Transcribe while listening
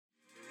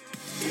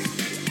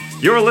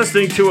You're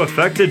listening to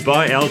Affected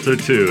by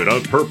Altitude, a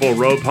Purple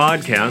Row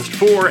podcast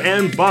for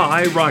and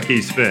by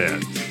Rockies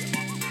fans.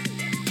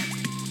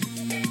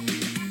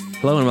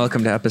 Hello and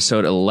welcome to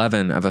episode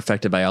 11 of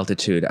Affected by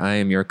Altitude. I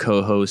am your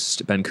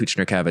co-host, Ben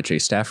Kuchner-Kavich, a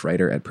staff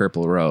writer at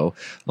Purple Row,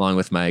 along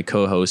with my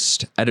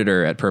co-host,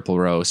 editor at Purple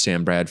Row,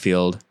 Sam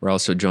Bradfield. We're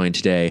also joined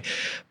today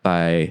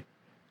by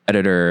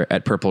editor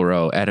at Purple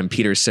Row, Adam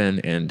Peterson,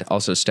 and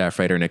also staff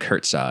writer Nick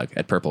Herzog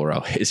at Purple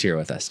Row is here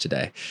with us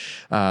today.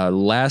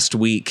 Last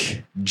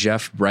week,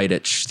 Jeff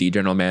Bridich, the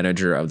general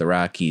manager of the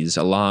Rockies,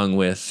 along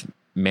with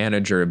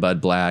manager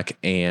Bud Black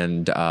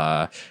and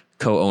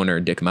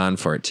co-owner Dick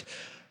Monfort,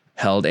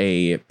 held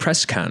a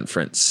press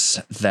conference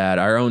that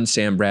our own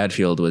Sam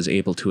Bradfield was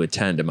able to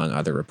attend, among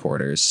other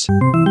reporters.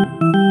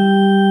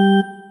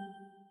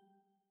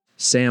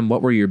 Sam,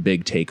 what were your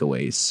big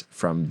takeaways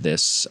from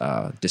this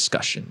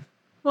discussion?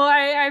 Well,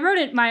 I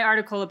wrote my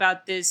article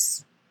about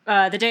this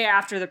the day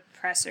after the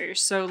presser,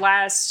 so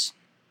last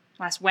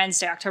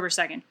Wednesday, October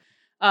 2nd.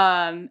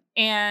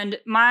 And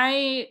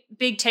my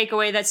big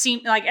takeaway that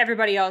seemed like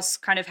everybody else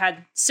kind of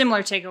had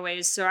similar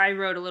takeaways, so I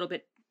wrote a little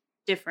bit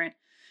different.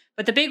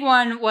 But the big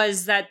one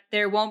was that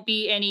there won't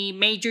be any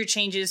major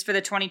changes for the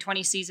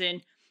 2020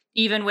 season,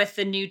 even with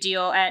the new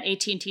deal at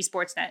AT&T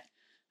Sportsnet.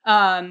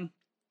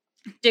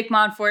 Dick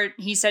Monfort,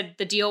 he said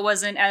the deal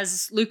wasn't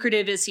as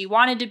lucrative as he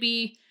wanted to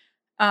be.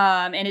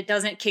 And it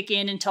doesn't kick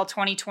in until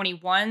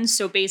 2021.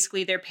 So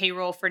basically their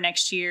payroll for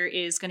next year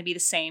is going to be the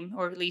same,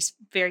 or at least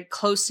very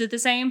close to the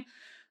same.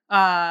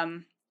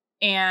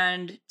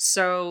 And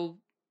so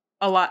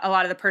a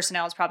lot of the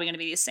personnel is probably going to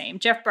be the same.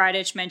 Jeff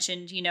Bridich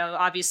mentioned,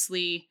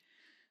 obviously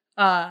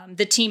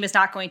the team is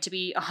not going to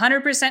be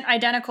 100%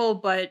 identical,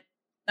 but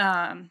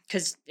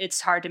because it's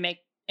hard to make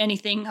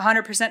anything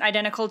 100%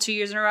 identical 2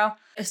 years in a row.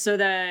 So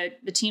the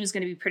team is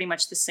going to be pretty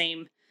much the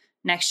same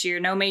next year.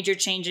 No major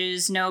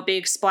changes, no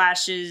big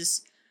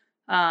splashes,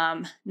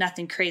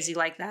 nothing crazy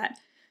like that.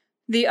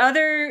 The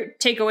other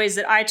takeaways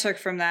that I took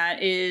from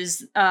that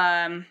is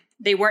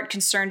they weren't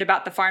concerned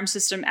about the farm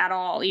system at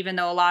all, even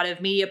though a lot of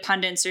media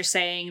pundits are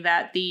saying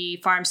that the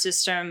farm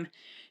system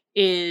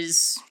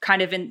is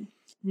kind of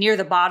near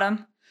the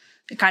bottom,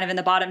 kind of in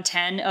the bottom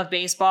 10 of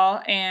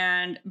baseball.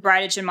 And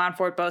Bridich and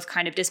Monfort both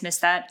kind of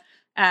dismissed that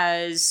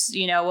as,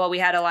 we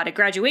had a lot of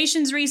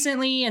graduations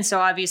recently. And so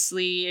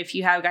obviously if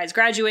you have guys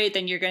graduate,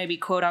 then you're going to be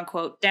quote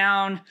unquote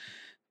down.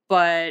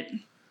 But,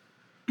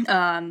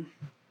 Brendan.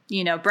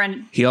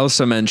 He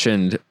also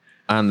mentioned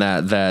on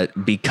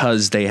that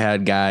because they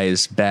had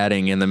guys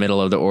batting in the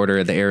middle of the order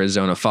of the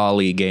Arizona Fall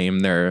League game,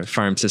 their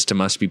farm system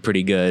must be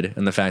pretty good.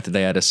 And the fact that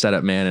they had a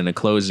setup man and a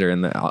closer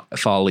in the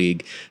Fall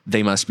League,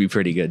 they must be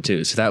pretty good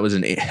too. So that was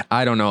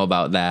I don't know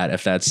about that,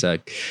 if that's a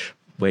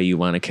way you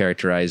want to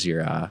characterize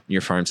your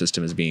farm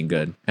system as being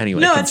good. Anyway,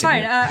 no, continue. It's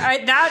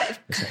fine. That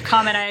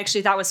comment I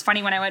actually thought was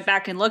funny when I went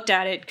back and looked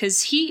at it,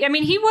 because he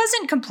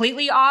wasn't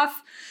completely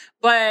off,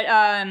 but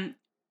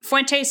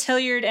Fuentes,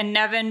 Hilliard, and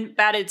Nevin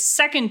batted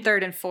second,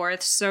 third, and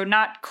fourth, so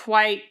not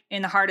quite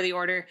in the heart of the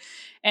order.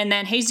 And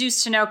then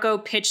Jesus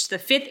Tinoco pitched the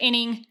fifth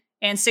inning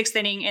and sixth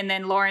inning, and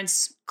then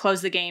Lawrence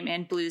closed the game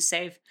and blew the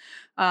save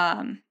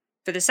for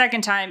the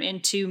second time in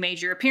two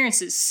major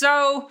appearances.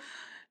 So.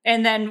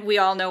 And then we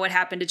all know what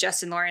happened to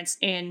Justin Lawrence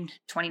in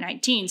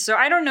 2019. So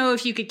I don't know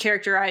if you could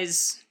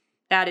characterize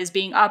that as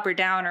being up or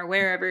down or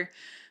wherever.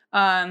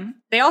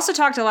 They also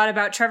talked a lot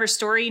about Trevor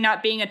Story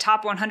not being a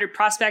top 100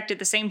 prospect at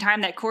the same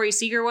time that Corey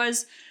Seager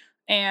was,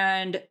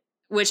 and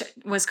which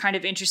was kind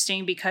of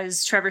interesting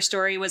because Trevor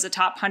Story was a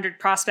top 100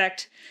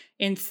 prospect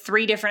in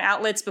 3 different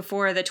outlets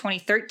before the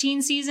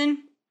 2013 season.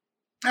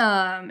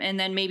 And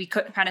then maybe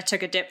kind of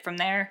took a dip from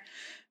there.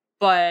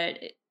 But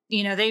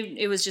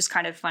it was just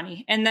kind of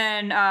funny. And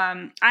then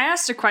I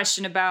asked a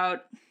question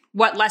about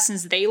what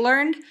lessons they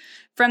learned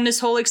from this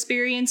whole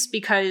experience,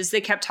 because they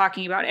kept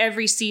talking about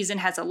every season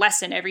has a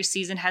lesson. Every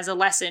season has a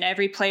lesson.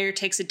 Every player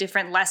takes a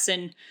different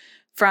lesson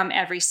from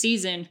every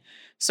season.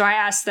 So I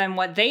asked them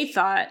what they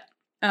thought.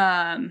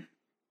 And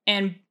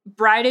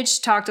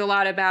Bridich talked a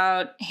lot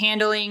about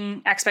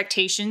handling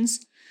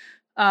expectations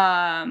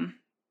and,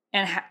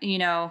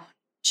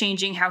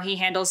 changing how he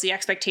handles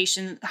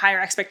the higher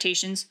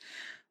expectations.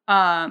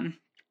 And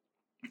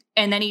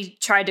then he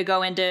tried to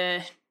go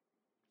into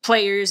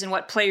players and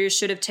what players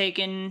should have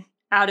taken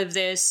out of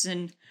this,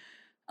 and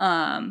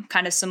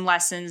kind of some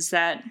lessons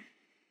that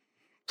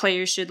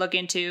players should look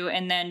into.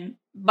 And then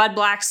Bud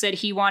Black said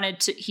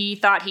he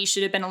thought he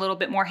should have been a little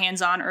bit more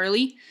hands-on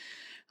early,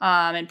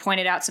 and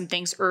pointed out some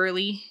things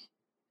early.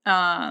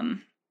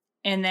 And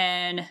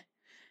then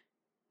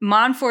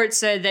Monfort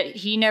said that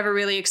he never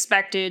really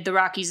expected the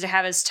Rockies to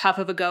have as tough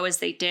of a go as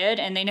they did,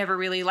 and they never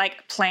really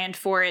planned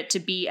for it to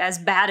be as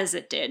bad as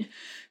it did.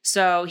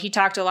 So he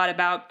talked a lot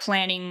about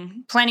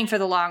planning for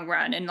the long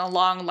run and a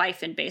long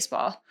life in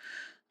baseball.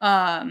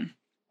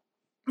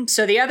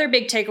 So the other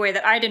big takeaway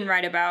that I didn't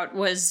write about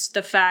was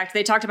the fact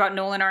they talked about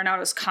Nolan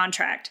Arenado's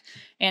contract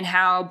and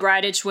how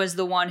Bridich was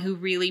the one who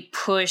really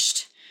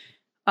pushed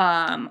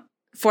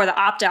for the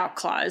opt-out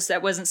clause.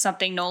 That wasn't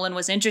something Nolan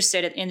was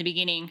interested in the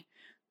beginning.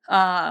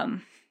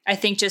 I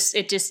think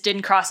it just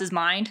didn't cross his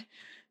mind.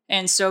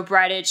 And so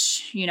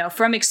Bridich, you know,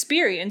 from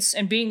experience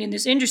and being in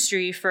this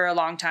industry for a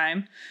long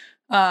time,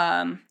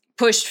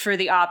 pushed for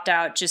the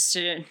opt-out just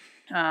to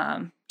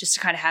kind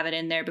of have it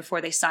in there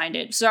before they signed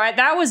it. So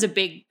that was a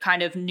big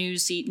kind of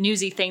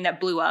newsy thing that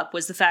blew up,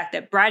 was the fact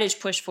that Bridich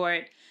pushed for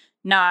it,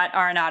 not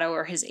Arenado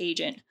or his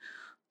agent.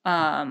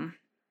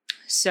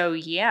 So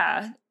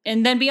yeah.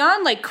 And then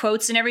beyond like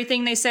quotes and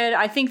everything they said,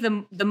 I think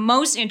the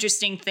most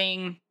interesting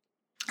thing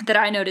that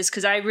I noticed,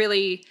 because I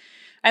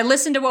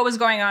listened to what was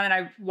going on and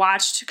I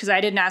watched, because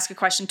I didn't ask a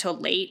question till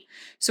late.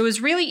 So it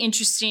was really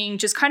interesting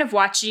just kind of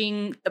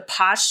watching the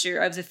posture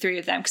of the three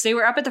of them, because they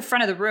were up at the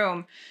front of the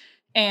room,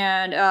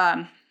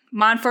 and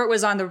Monfort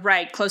was on the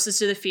right, closest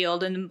to the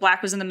field, and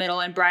Black was in the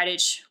middle, and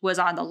Bridich was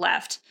on the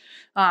left,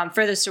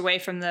 furthest away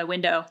from the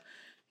window.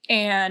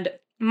 And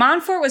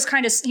Monfort was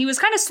kind of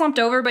slumped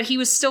over, but he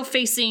was still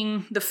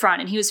facing the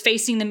front, and he was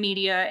facing the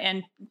media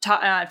and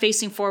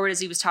facing forward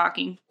as he was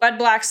talking. Bud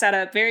Black sat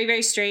up very,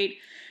 very straight,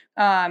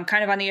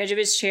 kind of on the edge of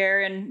his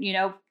chair, and, you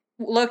know,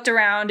 looked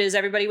around as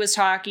everybody was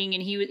talking,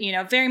 and he, you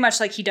know, very much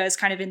like he does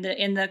kind of in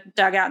the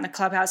dugout in the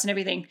clubhouse and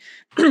everything,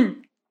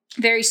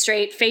 very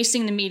straight,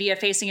 facing the media,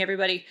 facing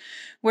everybody.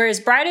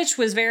 Whereas Bridich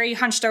was very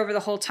hunched over the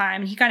whole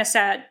time. He kind of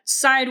sat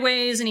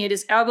sideways, and he had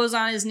his elbows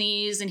on his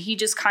knees, and he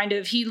just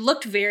he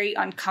looked very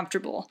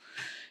uncomfortable,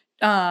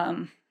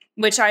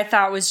 which I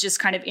thought was just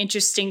kind of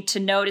interesting to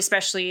note,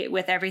 especially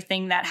with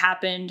everything that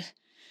happened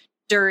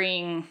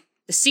during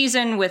the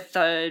season with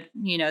the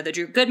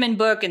Drew Goodman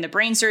book and the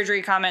brain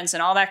surgery comments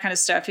and all that kind of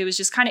stuff. It was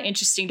just kind of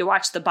interesting to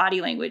watch the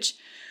body language.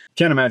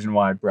 Can't imagine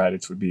why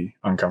Bridich would be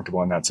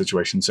uncomfortable in that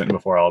situation, sitting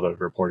before all the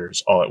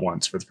reporters all at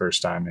once for the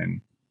first time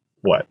in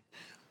what?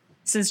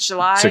 Since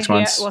July. 6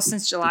 months. Yeah, well,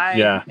 since July.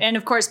 Yeah. And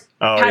of course,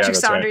 Patrick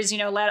Saunders,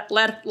 right.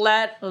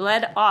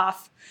 led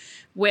off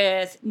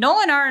with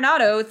Nolan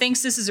Arenado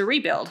thinks this is a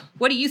rebuild.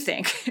 What do you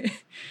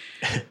think?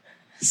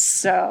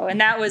 So, and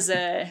that was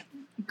a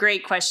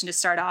great question to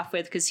start off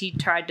with, because he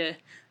tried to,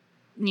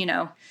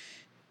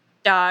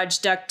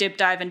 dodge, duck, dip,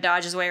 dive, and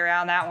dodge his way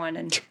around that one,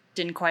 and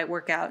didn't quite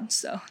work out.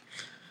 So,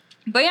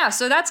 but yeah,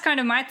 so that's kind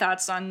of my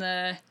thoughts on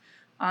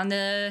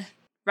the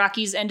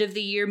Rockies' end of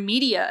the year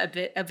media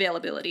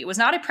availability. It was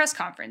not a press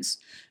conference,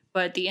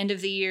 but the end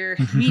of the year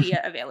media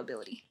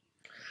availability.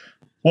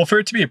 Well, for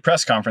it to be a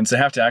press conference, they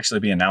have to actually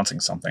be announcing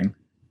something,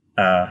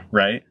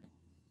 right?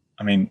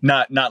 I mean,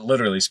 not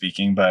literally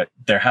speaking, but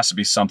there has to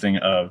be something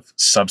of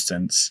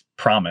substance,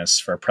 promise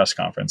for a press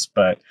conference.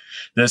 But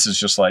this is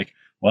just like,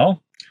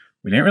 well,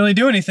 we didn't really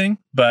do anything,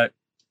 but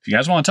if you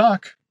guys want to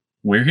talk,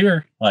 we're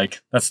here.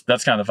 Like that's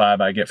kind of the vibe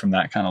I get from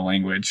that kind of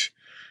language,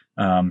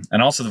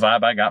 and also the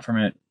vibe I got from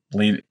it.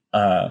 Like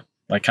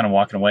kind of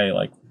walking away,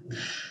 like,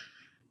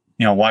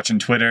 watching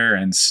Twitter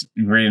and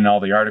reading all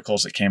the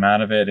articles that came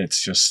out of it.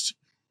 It's just,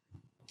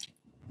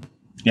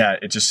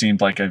 it just seemed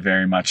like a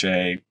very much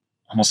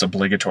almost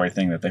obligatory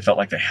thing that they felt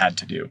like they had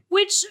to do.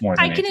 Which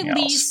I can at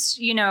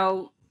least,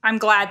 I'm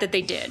glad that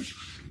they did,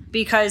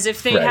 because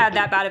if they Right. had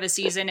that bad of a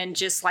season and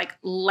just like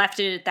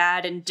left it at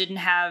that and didn't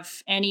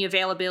have any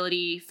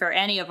availability for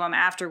any of them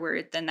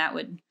afterward, then that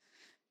would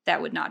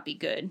not be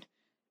good.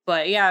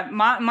 But yeah,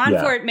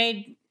 Monfort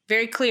made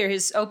very clear,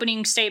 his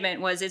opening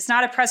statement was, it's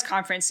not a press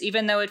conference,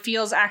 even though it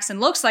acts and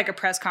looks like a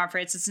press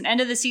conference. It's an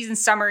end of the season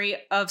summary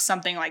of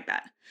something like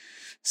that.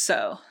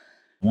 So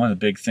one of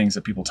the big things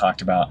that people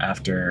talked about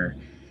after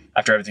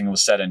everything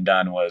was said and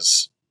done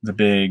was the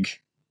big,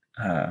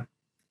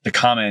 the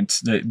comment,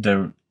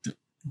 the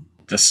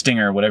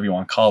stinger, whatever you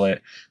want to call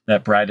it,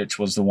 that Bridich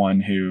was the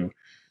one who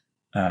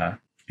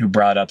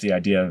brought up the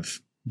idea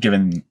of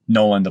giving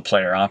Nolan the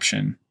player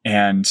option.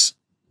 And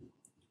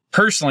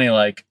personally,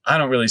 like, I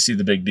don't really see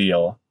the big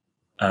deal.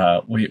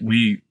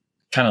 We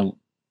kind of,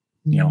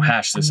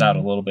 hashed this out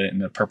a little bit in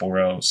the Purple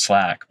Row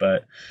Slack,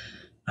 but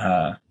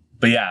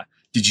yeah,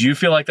 did you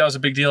feel like that was a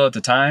big deal at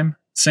the time,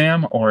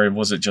 Sam, or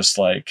was it just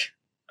like,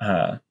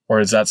 or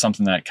is that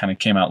something that kind of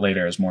came out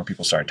later as more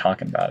people started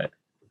talking about it?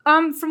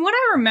 From what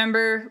I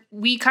remember,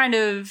 we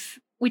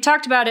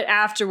talked about it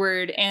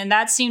afterward, and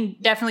that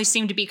definitely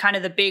seemed to be kind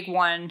of the big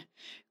one,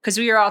 because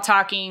we were all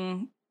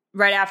talking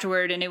right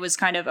afterward, and it was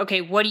kind of,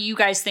 okay, what do you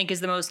guys think is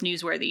the most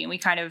newsworthy? And we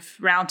kind of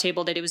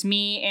roundtabled it. It was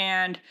me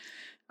and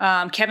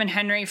Kevin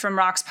Henry from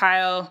Rock's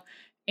Pile,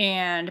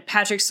 and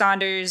Patrick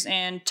Saunders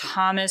and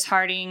Thomas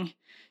Harding,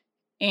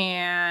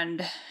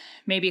 and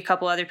maybe a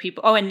couple other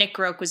people. Oh, and Nick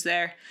Groke was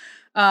there.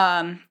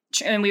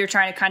 And we were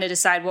trying to kind of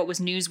decide what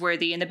was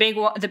newsworthy. And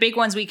the big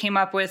ones we came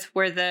up with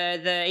were the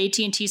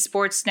AT&T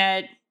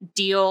Sportsnet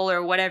deal,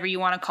 or whatever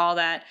you want to call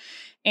that,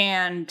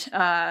 and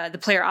the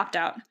player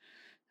opt-out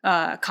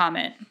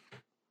comment.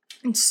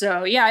 And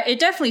so, yeah, it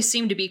definitely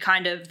seemed to be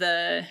kind of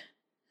the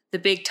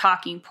big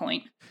talking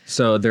point.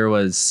 So there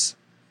was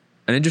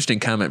an interesting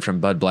comment from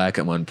Bud Black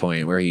at one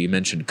point where he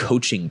mentioned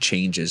coaching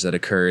changes that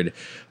occurred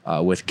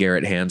with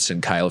Garrett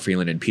Hampson, Kyle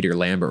Freeland, and Peter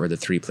Lambert were the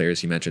three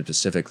players he mentioned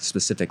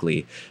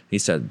specifically. He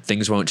said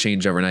things won't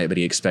change overnight, but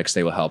he expects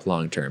they will help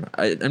long term.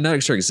 I'm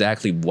not sure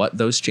exactly what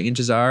those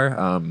changes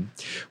are.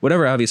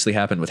 Whatever obviously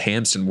happened with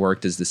Hampson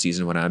worked as the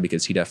season went on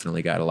because he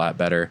definitely got a lot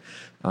better.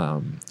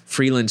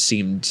 Freeland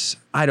seemed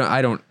I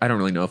don't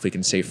really know if we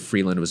can say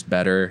Freeland was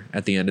better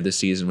at the end of the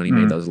season when he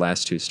made those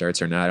last two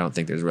starts or not. I don't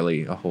think there's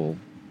really a whole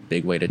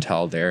big way to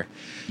tell there.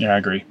 Yeah, I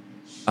agree.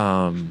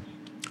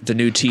 The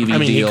new TV deal.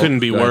 He couldn't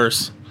be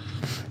worse.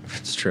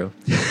 It's true.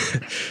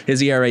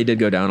 His ERA did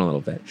go down a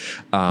little bit.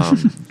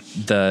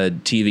 The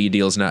TV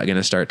deal's not going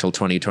to start till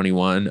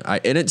 2021.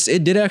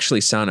 It did actually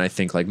sound, I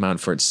think, like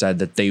Montfort said,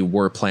 that they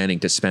were planning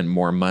to spend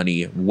more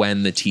money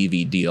when the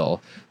TV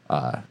deal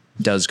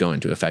does go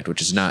into effect,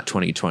 which is not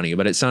 2020,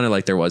 but it sounded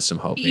like there was some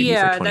hope maybe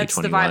for 2021. That's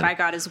the vibe I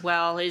got as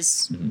well,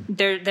 is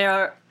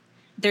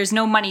there's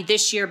no money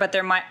this year, but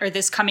there might, or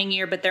this coming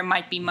year, but there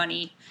might be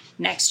money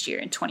next year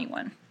in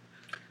 21.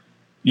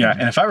 Yeah,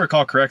 and if I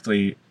recall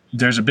correctly,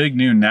 there's a big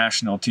new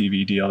national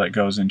TV deal that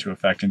goes into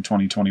effect in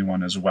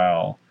 2021 as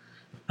well.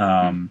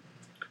 And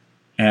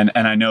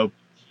I know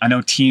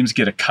teams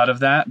get a cut of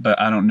that, but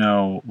I don't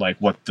know like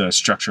what the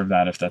structure of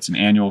that, if that's an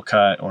annual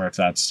cut or if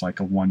that's like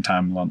a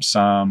one-time lump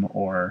sum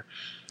or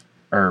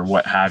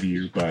what have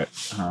you. But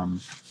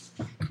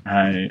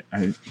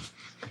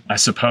I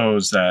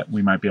suppose that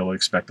we might be able to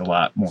expect a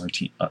lot more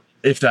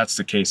if that's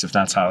the case, if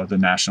that's how the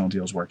national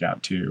deals work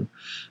out too.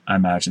 I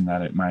imagine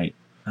that it might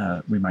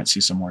we might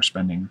see some more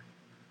spending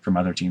from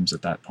other teams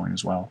at that point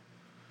as well.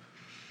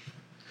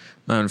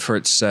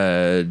 Montfort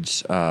said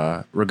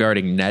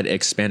regarding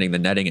expanding the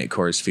netting at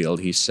Coors Field,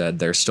 he said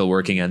they're still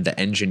working on the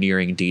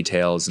engineering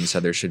details and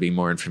said there should be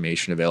more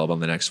information available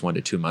in the next 1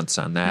 to 2 months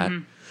on that.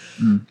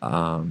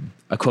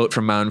 A quote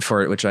from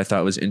Montfort, which I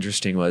thought was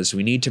interesting, was,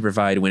 "We need to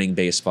provide winning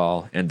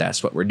baseball, and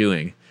that's what we're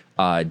doing.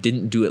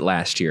 Didn't do it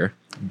last year,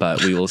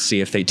 but we will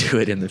see if they do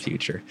it in the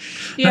future."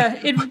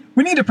 Yeah,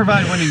 we need to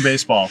provide winning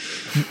baseball.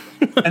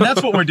 And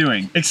that's what we're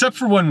doing, except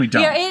for when we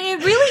don't. Yeah,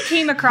 it really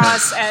came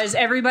across as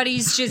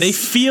everybody's just... They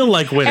feel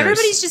like winners.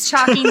 Everybody's just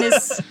chalking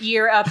this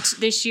year up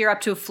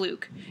to a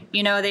fluke.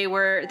 You know, they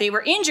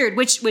were injured,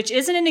 which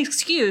isn't an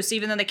excuse,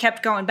 even though they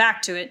kept going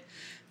back to it.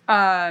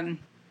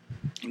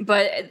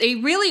 But they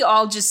really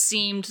all just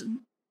seemed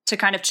to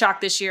kind of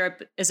chalk this year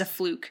up as a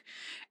fluke.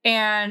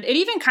 And it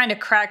even kind of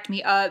cracked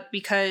me up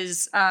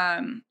because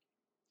one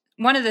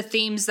of the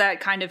themes that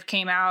kind of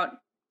came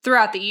out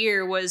throughout the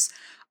year was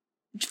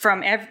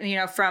from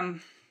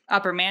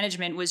upper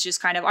management was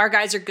just kind of, our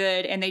guys are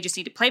good and they just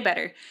need to play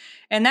better.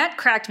 And that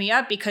cracked me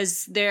up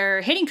because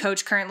their hitting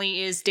coach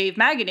currently is Dave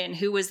Magadan,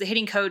 who was the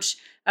hitting coach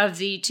of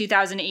the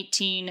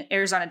 2018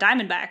 Arizona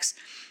Diamondbacks,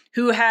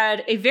 who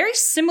had a very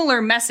similar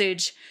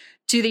message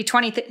to the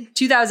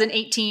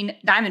 2018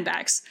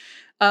 Diamondbacks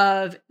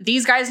of,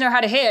 these guys know how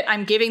to hit.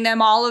 I'm giving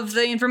them all of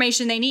the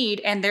information they need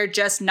and they're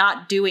just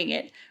not doing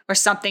it, or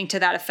something to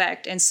that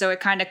effect. And so it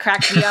kind of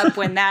cracked me up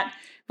when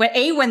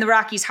the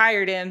Rockies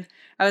hired him,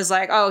 I was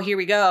like, oh, here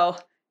we go.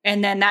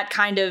 And then that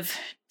kind of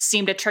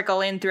seemed to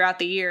trickle in throughout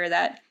the year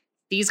that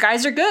these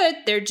guys are good.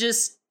 They're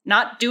just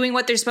not doing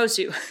what they're supposed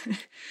to.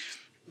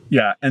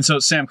 Yeah. And so,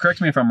 Sam,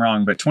 correct me if I'm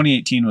wrong, but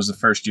 2018 was the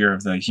first year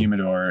of the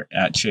Humidor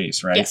at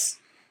Chase, right? Yes.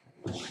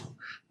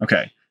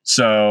 Okay.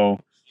 So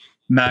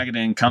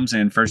Magadan comes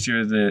in, first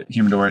year of the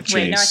Humidor at Chase.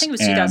 Wait, no, I think it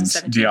was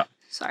 2017.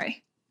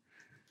 Sorry.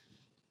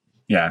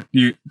 Yeah,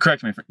 you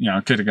correct me.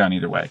 It could have gone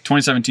either way.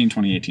 2017,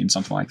 2018,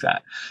 something like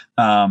that.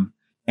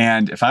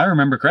 And if I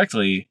remember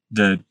correctly,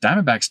 the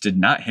Diamondbacks did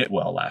not hit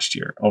well last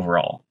year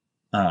overall.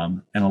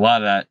 And a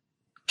lot of that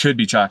could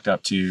be chalked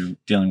up to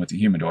dealing with the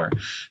Humidor.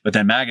 But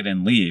then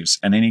Magadan leaves,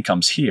 and then he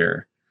comes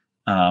here.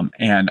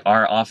 And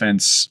our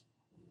offense,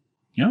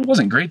 it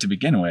wasn't great to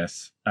begin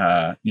with.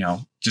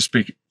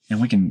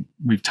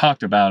 We've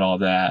talked about all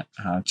that,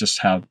 just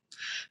how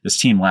this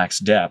team lacks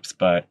depth.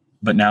 But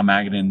now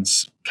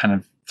Magadan's kind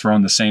of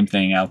throwing the same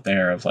thing out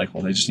there of like,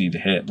 well, they just need to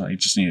hit, like,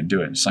 just need to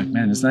do it. It's like,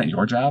 man, isn't that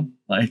your job?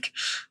 Like,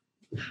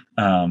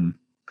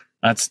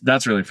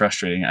 that's really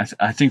frustrating.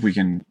 I think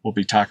we'll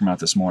be talking about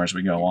this more as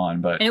we go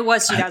on, but and it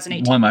was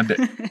 2018. One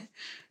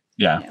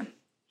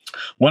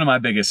of my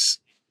biggest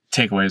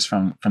takeaways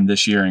from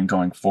this year and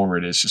going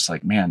forward is just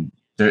like, man,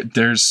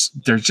 there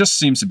just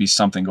seems to be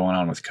something going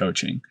on with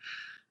coaching,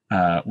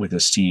 with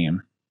this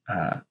team.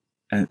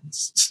 And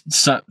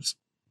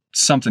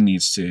something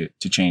needs to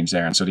change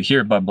there. And so to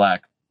hear Bud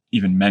Black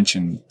even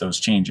mention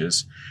those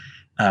changes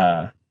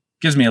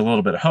gives me a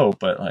little bit of hope,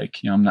 but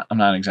I'm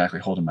not exactly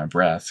holding my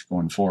breath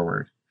going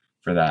forward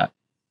for that.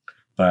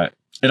 But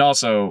it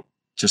also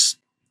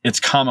it's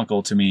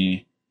comical to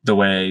me the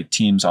way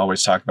teams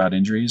always talk about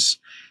injuries,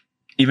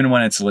 even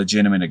when it's a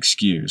legitimate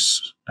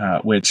excuse,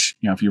 which,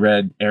 if you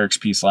read Eric's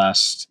piece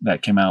that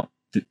came out,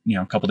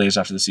 a couple days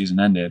after the season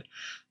ended,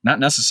 not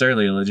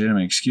necessarily a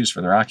legitimate excuse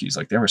for the Rockies.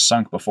 Like, they were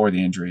sunk before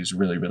the injuries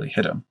really, really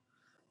hit them.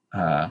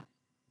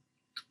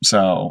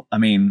 So, I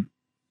mean,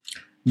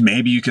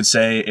 maybe you could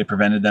say it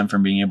prevented them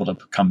from being able to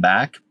come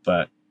back,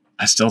 but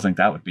I still think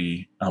that would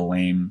be a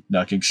lame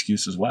duck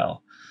excuse as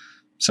well.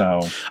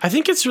 So I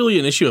think it's really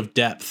an issue of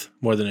depth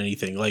more than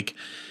anything. Like,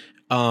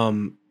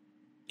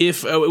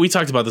 if we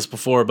talked about this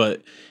before,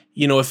 but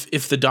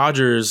if the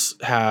Dodgers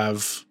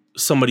have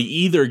somebody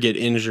either get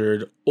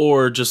injured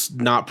or just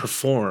not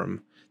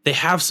perform, they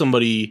have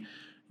somebody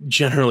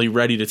generally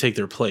ready to take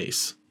their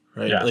place,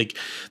 right? Yeah. Like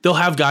they'll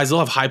have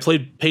high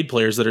paid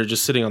players that are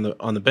just sitting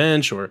on the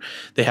bench, or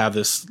they have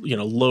this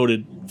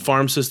loaded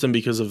farm system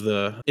because of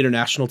the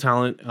international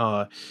talent,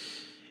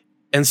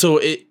 and so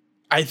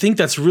I think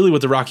that's really what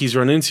the Rockies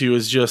run into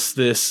is just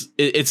this.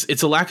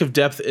 It's a lack of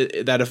depth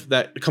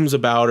that comes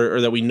about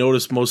or that we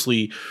notice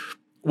mostly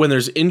when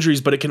there's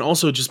injuries, but it can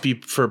also just be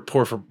for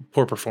poor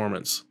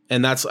performance.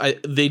 And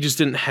they just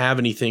didn't have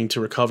anything to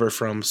recover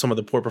from some of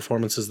the poor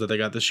performances that they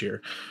got this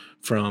year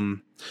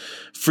from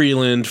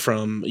Freeland,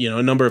 from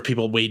a number of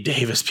people, Wade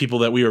Davis, people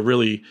that we were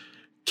really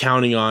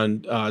counting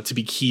on to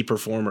be key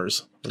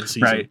performers in the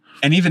season. Right,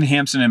 and even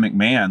Hampson and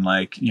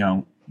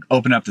McMahon,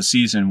 open up the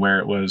season where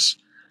it was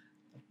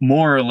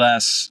more or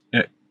less,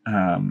 it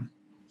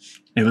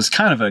was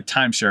kind of a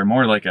timeshare,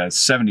 more like a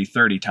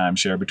 70-30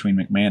 timeshare between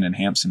McMahon and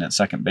Hampson at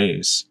second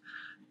base.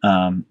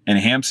 And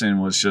Hampson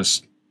was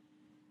just,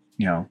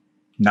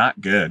 not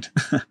good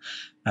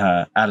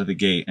out of the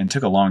gate and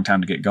took a long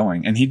time to get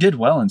going. And he did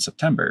well in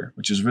September,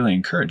 which is really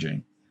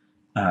encouraging.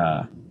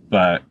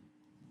 But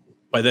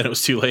by then it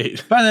was too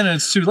late. By then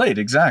it's too late.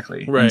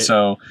 Exactly. Right. And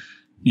so,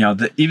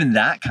 even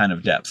that kind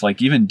of depth, like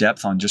even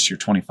depth on just your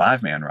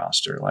 25-man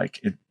roster,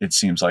 like it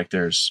seems like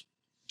there's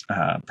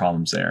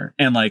problems there.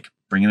 And like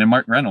bringing in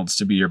Mark Reynolds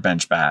to be your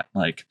bench bat,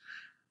 like,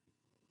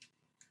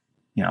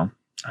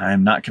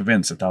 I'm not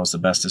convinced that was the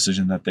best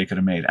decision that they could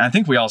have made. And I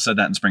think we all said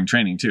that in spring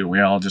training too.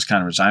 We all just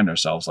kind of resigned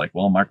ourselves like,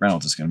 well, Mark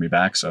Reynolds is going to be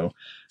back, so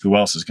who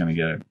else is going to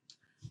get it?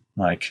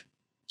 Like,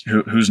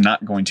 who's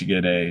not going to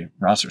get a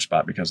roster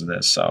spot because of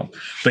this? So,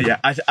 but yeah,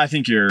 I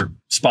think you're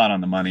spot on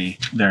the money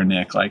there,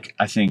 Nick. Like,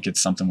 I think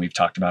it's something we've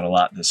talked about a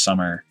lot this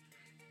summer,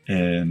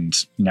 and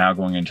now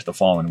going into the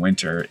fall and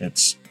winter,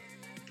 it's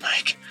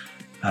like,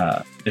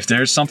 if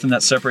there's something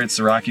that separates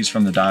the Rockies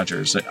from the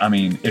Dodgers, I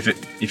mean,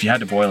 if you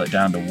had to boil it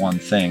down to one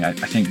thing, I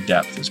think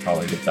depth is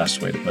probably the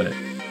best way to put it.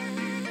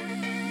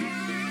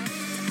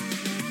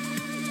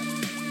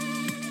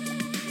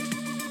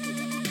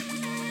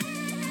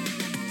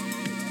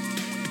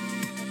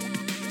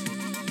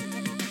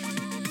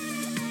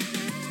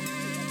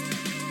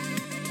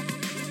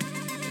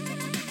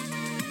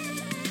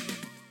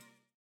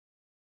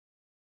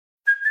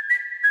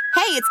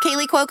 Hey, it's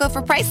Kaylee Cuoco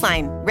for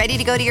Priceline. Ready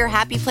to go to your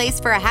happy place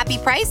for a happy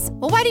price?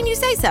 Well, why didn't you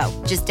say so?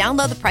 Just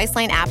download the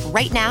Priceline app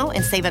right now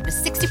and save up to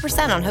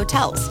 60% on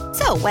hotels.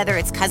 So whether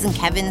it's Cousin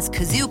Kevin's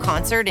Kazoo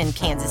Concert in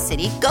Kansas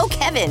City, go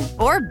Kevin,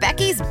 or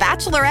Becky's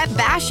Bachelorette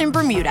Bash in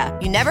Bermuda,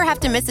 you never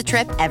have to miss a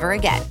trip ever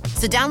again.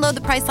 So download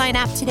the Priceline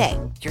app today.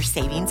 Your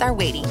savings are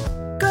waiting.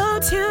 Go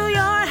to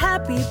your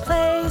happy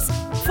place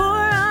for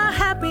a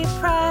happy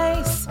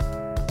price.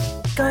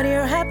 Go to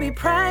your happy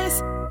price,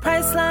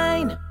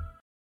 Priceline.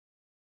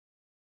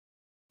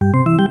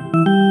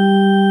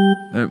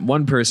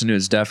 One person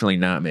who's definitely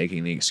not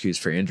making the excuse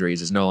for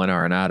injuries is Nolan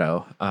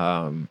Arenado.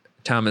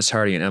 Thomas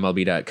Hardy and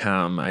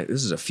MLB.com,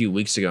 this is a few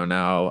weeks ago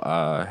now,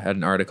 had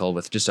an article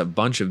with just a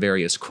bunch of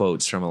various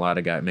quotes from a lot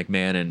of guys.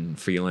 McMahon and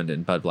Freeland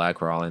and Bud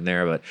Black were all in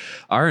there, but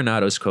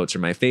Arenado's quotes are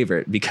my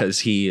favorite because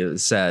he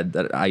said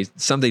that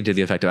something to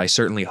the effect of, I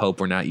certainly hope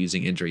we're not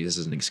using injuries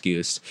as an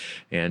excuse.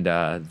 And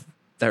that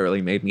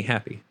really made me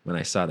happy when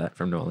I saw that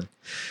from Nolan.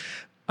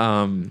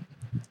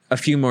 A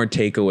few more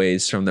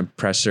takeaways from the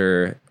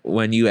presser.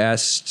 When you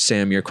asked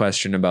Sam your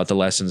question about the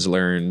lessons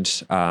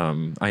learned,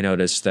 I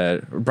noticed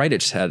that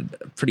Breitich had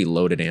a pretty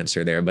loaded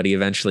answer there, but he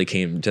eventually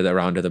came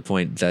around to the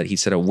point that he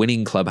said a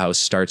winning clubhouse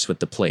starts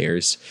with the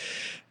players.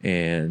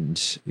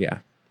 And yeah.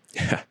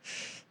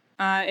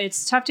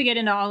 It's tough to get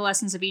into all the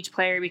lessons of each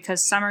player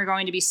because some are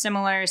going to be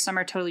similar, some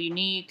are totally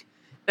unique.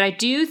 But I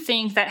do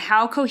think that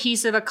how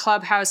cohesive a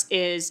clubhouse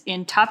is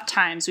in tough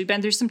times. We've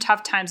been through some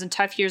tough times and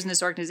tough years in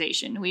this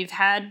organization. We've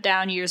had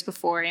down years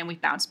before, and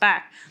we've bounced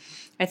back.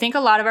 I think a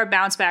lot of our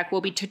bounce back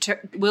will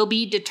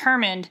be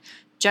determined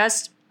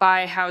just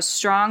by how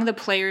strong the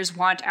players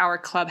want our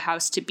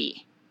clubhouse to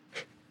be.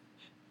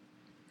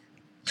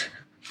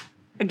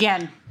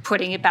 Again,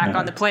 putting it back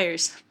on the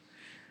players.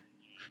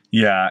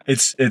 Yeah,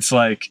 it's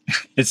like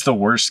it's the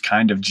worst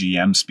kind of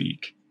GM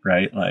speak,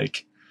 right?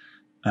 Like,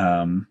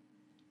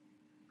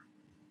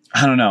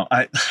 I don't know.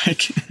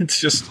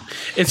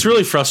 It's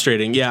really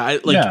frustrating. Yeah.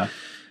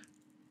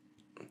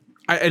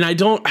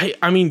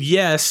 I mean,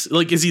 yes.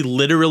 Like, is he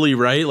literally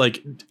right?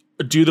 Like,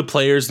 do the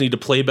players need to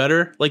play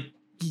better? Like,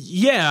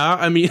 yeah.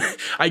 I mean,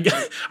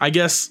 I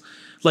guess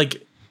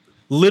like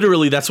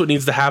literally that's what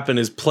needs to happen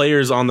is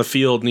players on the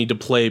field need to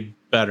play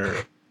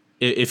better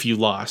if you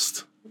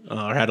lost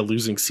or had a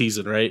losing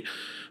season. Right.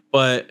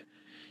 But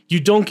you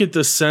don't get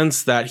the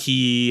sense that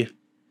he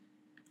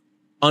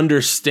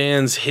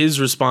understands his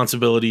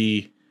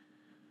responsibility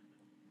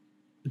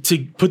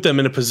to put them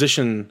in a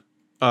position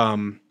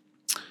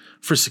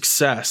for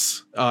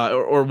success,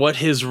 or what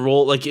his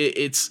role, like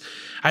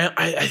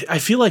I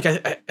feel like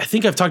I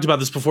think I've talked about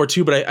this before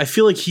too, but I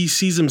feel like he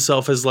sees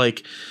himself as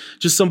like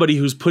just somebody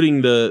who's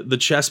putting the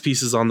chess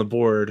pieces on the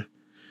board.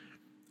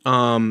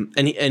 And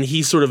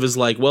he sort of is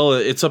like, well,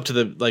 it's up to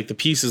the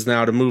pieces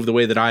now to move the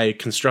way that I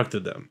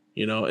constructed them,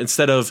 you know,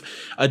 instead of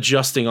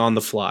adjusting on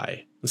the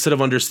fly, instead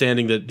of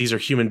understanding that these are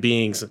human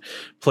beings,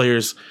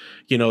 players,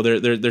 you know,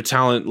 their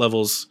talent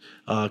levels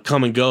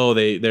come and go,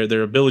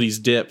 their abilities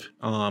dip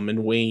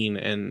and wane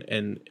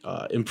and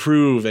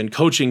improve, and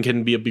coaching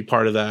can be a big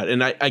part of that.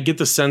 And I get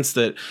the sense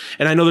that,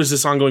 and I know there's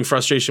this ongoing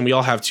frustration we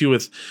all have too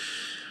with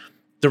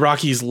the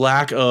Rockies'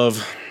 lack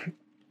of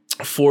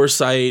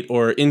foresight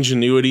or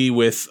ingenuity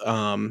with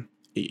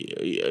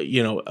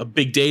you know, a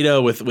big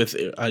data with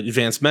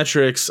advanced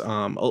metrics, a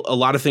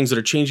lot of things that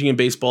are changing in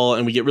baseball,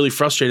 and we get really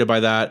frustrated by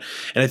that.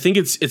 And I think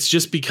it's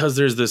just because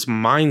there's this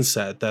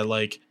mindset that,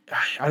 like,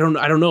 I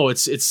don't know,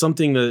 it's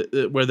something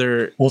that where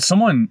there was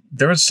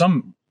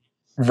some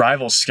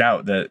rival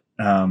scout that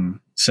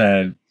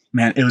said,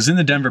 man, it was in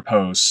the Denver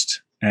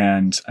Post,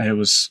 and it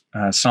was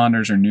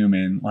Saunders or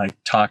Newman, like,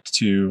 talked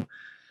to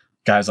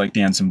guys like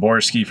Dan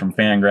Szymborski from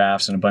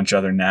Fangraphs and a bunch of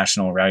other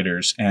national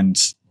writers. And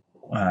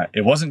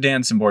it wasn't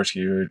Dan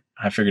Szymborski, who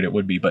I figured it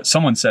would be, but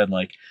someone said,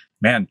 like,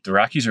 man, the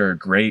Rockies are a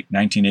great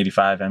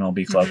 1985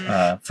 MLB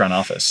club front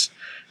office.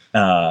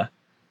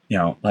 You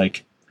know,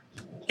 like,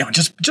 you know,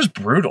 just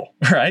brutal,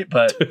 right?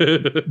 But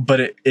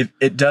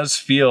it does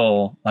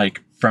feel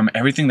like, from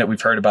everything that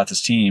we've heard about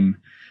this team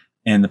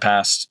in the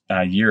past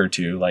year or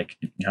two, like,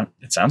 you know,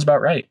 it sounds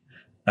about right.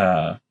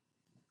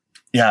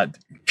 Yeah,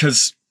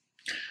 because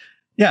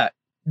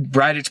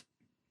Bridich,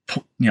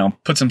 you know,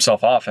 puts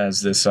himself off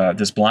as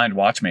this blind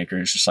watchmaker.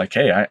 It's just like,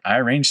 hey, I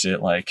arranged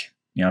it. Like,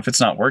 you know, if it's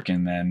not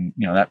working, then,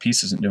 you know, that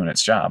piece isn't doing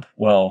its job.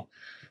 Well,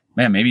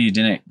 man, maybe you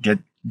didn't get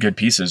good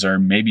pieces, or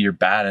maybe you're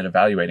bad at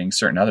evaluating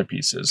certain other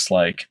pieces,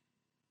 like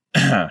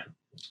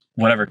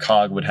whatever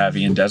cog would have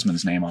Ian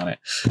Desmond's name on it.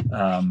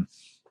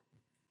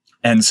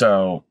 And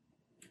so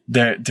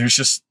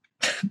there's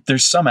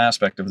some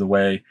aspect of the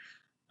way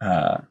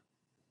that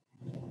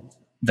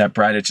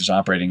Bridich is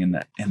operating in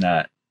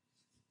that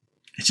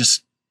it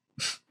just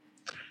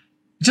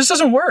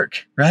doesn't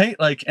work, right?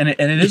 Like, and it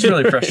is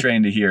really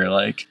frustrating to hear.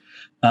 Like,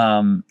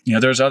 you know,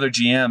 there's other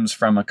GMs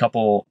from a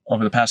couple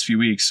over the past few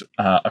weeks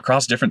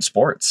across different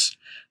sports.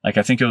 Like,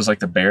 I think it was like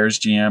the Bears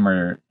GM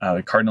or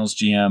the Cardinals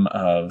GM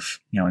of,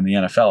 you know, in the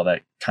NFL,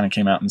 that kind of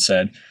came out and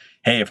said,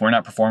 hey, if we're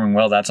not performing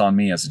well, that's on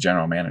me as the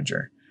general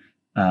manager.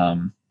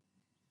 You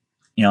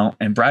know,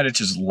 and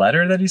Bridich's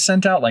letter that he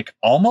sent out, like,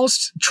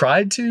 almost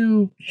tried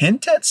to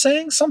hint at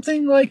saying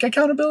something like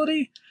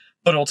accountability,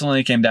 but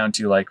ultimately it came down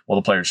to, like, well,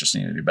 the players just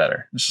need to do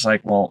better. It's just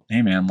like, well,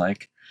 hey man,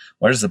 like,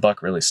 where does the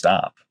buck really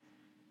stop?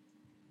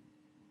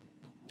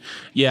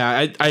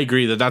 Yeah, I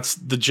agree that's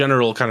the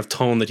general kind of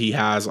tone that he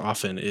has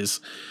often is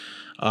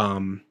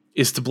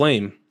to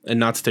blame and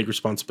not to take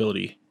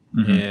responsibility.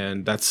 Mm-hmm.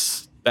 And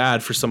that's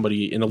bad for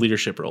somebody in a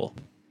leadership role.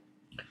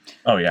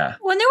 Oh, yeah.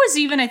 Well, and there was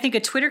even, I think, a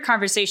Twitter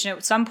conversation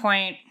at some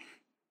point,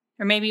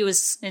 or maybe it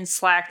was in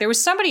Slack. There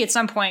was somebody at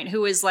some point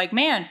who was like,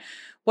 man,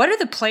 what are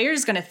the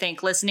players going to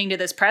think listening to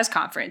this press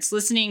conference,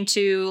 listening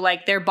to,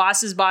 like, their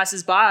boss's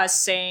boss's boss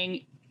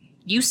saying,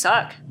 you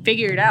suck,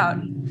 figure it out.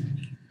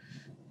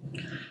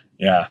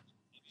 Yeah.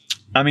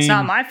 I mean, it's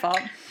not my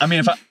fault. I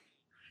mean,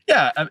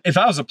 if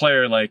I was a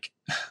player, like,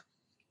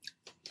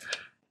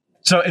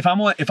 so if I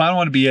want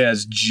to be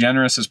as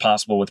generous as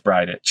possible with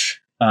Bridich,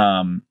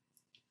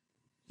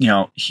 you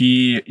know,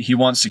 he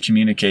wants to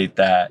communicate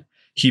that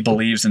he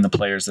believes in the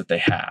players that they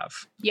have.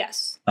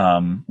 Yes.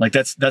 Like,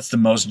 that's the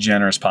most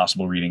generous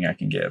possible reading I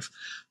can give.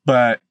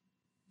 But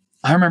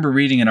I remember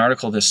reading an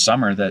article this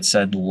summer that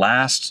said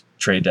last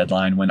trade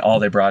deadline, when all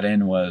they brought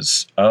in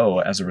was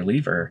as a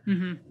reliever,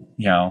 mm-hmm.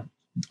 you know,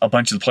 a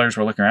bunch of the players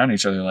were looking around at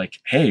each other like,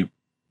 hey,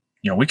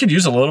 you know, we could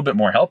use a little bit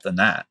more help than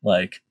that.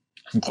 Like,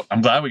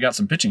 I'm glad we got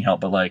some pitching help,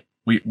 but, like,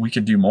 we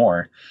could do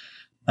more.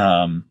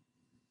 And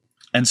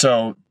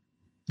so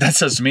that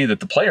says to me that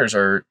the players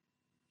are,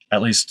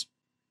 at least,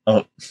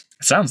 it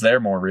sounds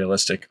they're more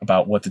realistic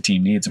about what the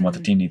team needs and what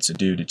the team needs to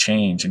do to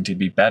change and to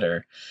be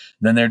better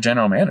than their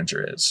general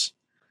manager is.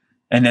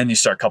 And then you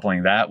start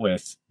coupling that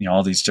with, you know,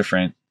 all these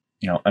different,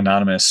 you know,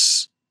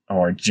 anonymous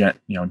or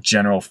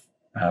general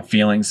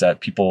feelings that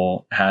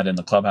people had in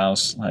the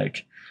clubhouse,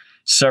 like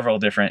several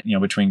different, you know,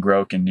 between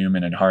Groke and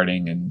Newman and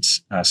Harding and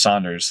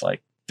Saunders.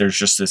 Like, there's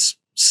just this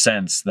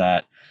sense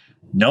that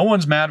no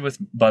one's mad with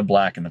Bud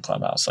Black in the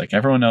clubhouse. Like,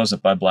 everyone knows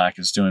that Bud Black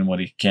is doing what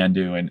he can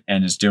do and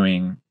is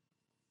doing,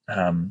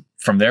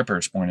 from their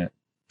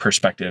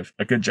perspective,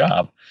 a good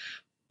job.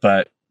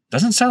 But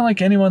doesn't sound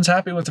like anyone's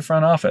happy with the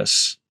front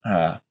office,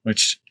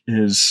 which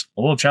is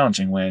a little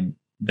challenging when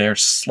they're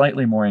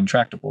slightly more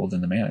intractable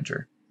than the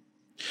manager.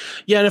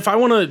 Yeah, and if I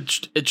want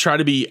to try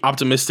to be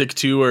optimistic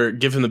too, or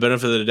give him the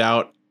benefit of the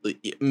doubt,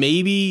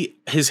 maybe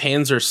his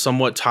hands are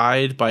somewhat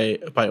tied by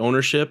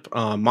ownership.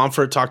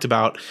 Monfort talked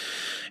about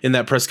in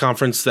that press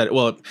conference that,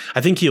 well,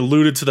 I think he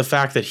alluded to the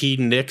fact that he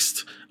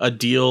nixed a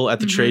deal at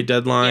the trade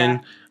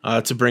deadline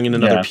to bring in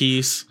another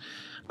piece.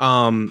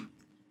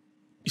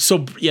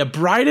 So yeah,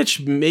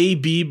 Bridich may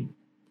be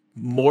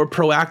more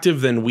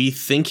proactive than we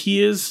think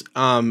he is,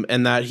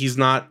 and that he's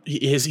not.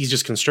 He's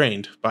just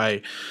constrained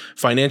by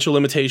financial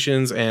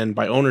limitations and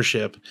by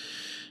ownership.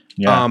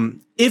 Yeah.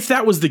 If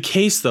that was the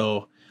case,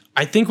 though,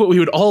 I think what we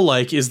would all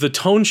like is the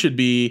tone should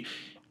be,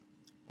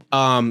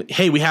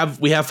 hey, we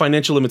have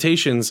financial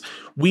limitations.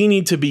 We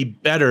need to be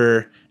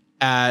better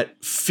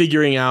at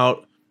figuring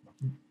out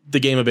the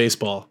game of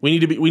baseball. We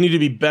need to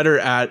be better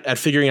at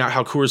figuring out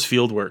how Coors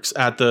Field works,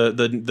 at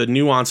the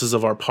nuances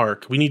of our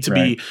park. We need to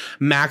be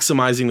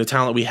maximizing the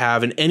talent we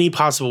have in any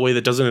possible way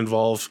that doesn't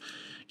involve,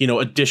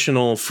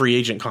 additional free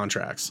agent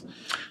contracts.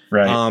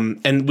 Right.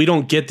 And we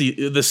don't get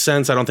the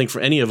sense, I don't think, for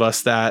any of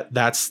us that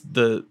that's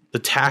the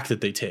tack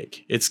that they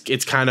take.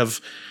 It's kind of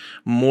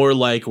more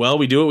like, well,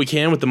 we do what we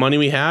can with the money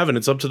we have, and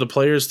it's up to the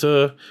players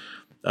to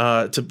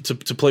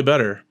play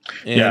better.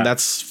 And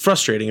that's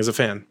frustrating as a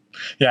fan.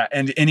 Yeah,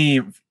 and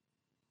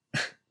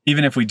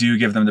even if we do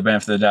give them the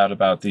benefit of the doubt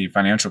about the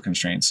financial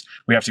constraints,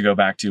 we have to go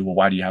back to, well,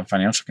 why do you have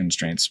financial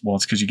constraints? Well,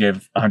 it's because you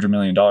gave $100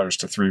 million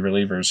to 3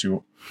 relievers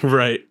who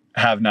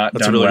have not done well.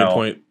 That's a really good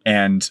point.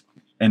 And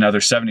another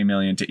 $70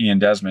 million to Ian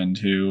Desmond,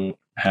 who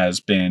has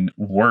been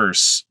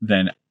worse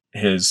than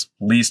his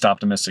least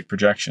optimistic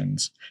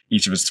projections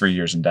each of his 3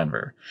 years in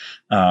Denver.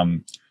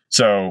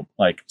 So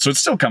it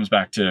still comes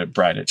back to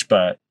Bridich,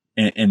 but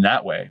in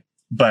that way.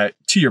 But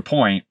to your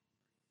point,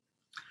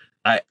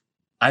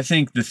 I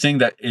think the thing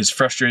that is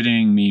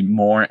frustrating me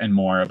more and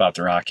more about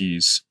the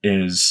Rockies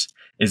is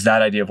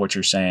that idea of what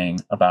you're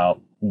saying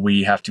about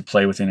we have to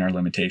play within our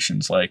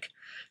limitations. Like,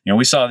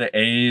 we saw the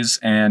A's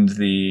and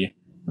the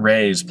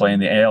Rays play in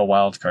the AL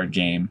wildcard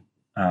game.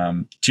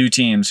 2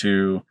 teams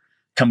who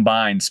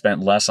combined spent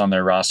less on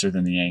their roster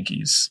than the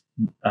Yankees.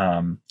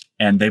 And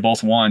they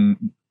both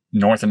won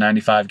north of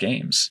 95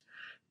 games.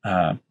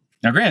 Now,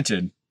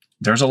 granted,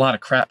 there's a lot of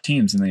crap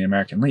teams in the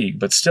American League,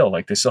 but still,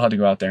 they still had to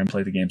go out there and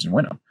play the games and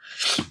win them.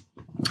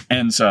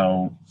 And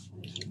so,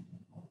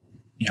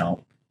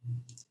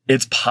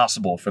 it's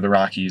possible for the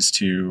Rockies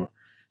to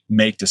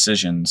make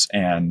decisions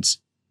and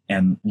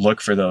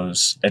look for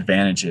those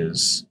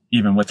advantages,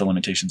 even with the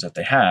limitations that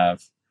they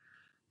have.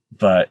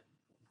 But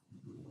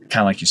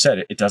kind of like you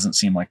said, it doesn't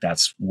seem like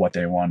that's what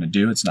they want to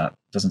do.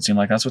 Doesn't seem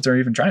like that's what they're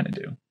even trying to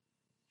do.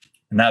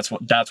 And that's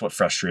what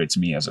frustrates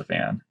me as a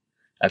fan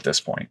at this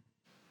point.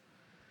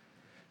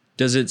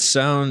 Does it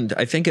sound,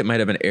 I think it might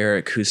have been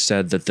Eric who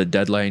said that the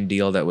deadline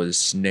deal that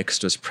was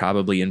nixed was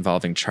probably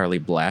involving Charlie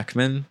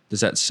Blackmon.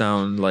 Does that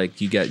sound like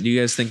do you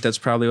guys think that's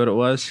probably what it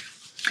was?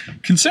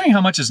 Considering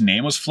how much his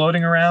name was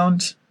floating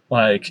around,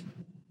 there's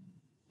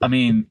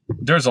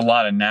a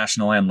lot of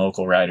national and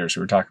local writers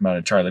who were talking about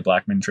a Charlie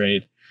Blackmon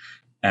trade.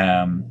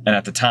 And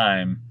at the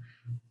time,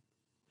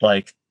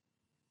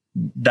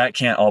 that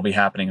can't all be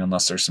happening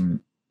unless there's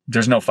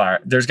no fire.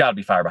 There's got to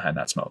be fire behind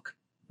that smoke,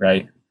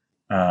 right?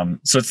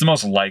 So it's the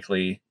most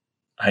likely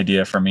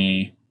idea for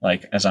me,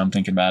 as I'm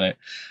thinking about it.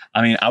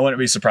 I wouldn't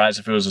be surprised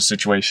if it was a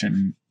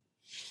situation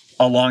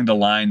along the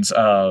lines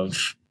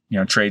of,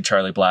 trade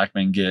Charlie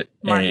Blackmon, get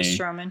Marcus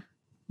Stroman.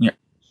 Yeah,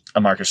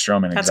 a Marcus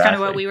Stroman. That's exactly. kind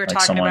of what we were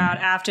talking about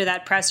after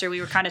that presser.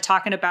 We were kind of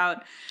talking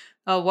about,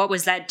 what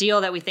was that deal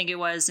that we think it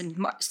was? And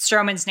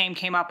Stroman's name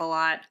came up a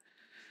lot,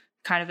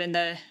 kind of in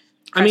the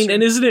presser.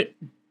 And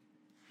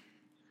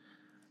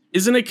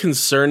isn't it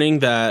concerning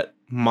that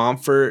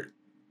Monfort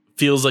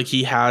feels like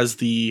he has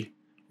the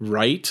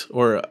right,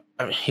 or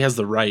he has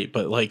the right,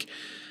 but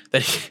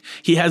that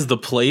he has the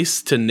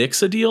place to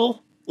nix a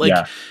deal?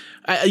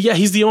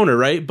 He's the owner,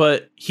 right?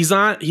 But he's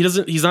not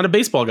a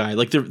baseball guy.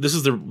 This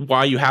is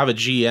why you have a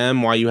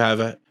GM, why you have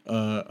a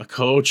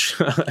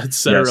coach,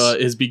 etc.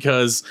 is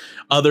because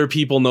other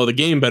people know the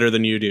game better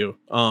than you do.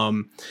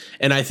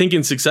 And I think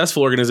in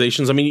successful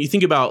organizations, you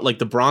think about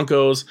the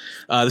Broncos,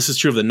 this is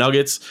true of the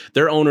Nuggets,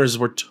 their owners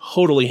were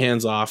totally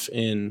hands off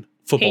in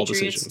football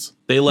decisions.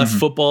 They left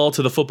football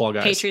to the football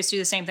guys. Patriots do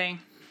the same thing.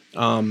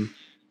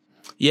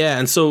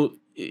 And so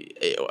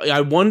I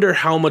wonder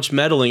how much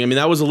meddling.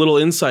 That was a little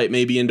insight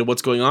maybe into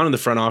what's going on in the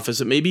front office.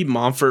 That maybe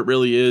Monfort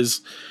really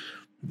is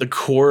the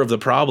core of the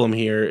problem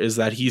here, is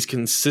that he's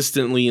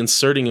consistently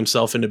inserting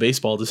himself into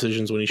baseball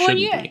decisions when he shouldn't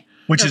be.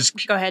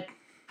 Go ahead.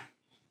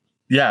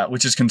 Yeah,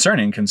 which is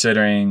concerning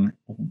considering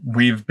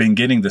we've been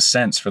getting the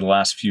sense for the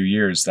last few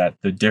years that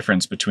the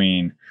difference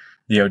between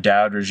the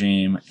O'Dowd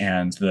regime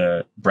and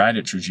the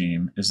Bridich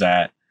regime is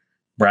that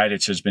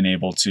Bridich has been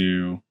able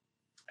to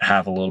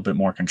have a little bit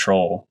more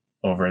control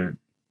over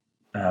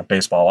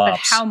baseball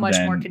ops. But how much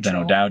more control?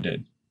 Than O'Dowd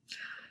did.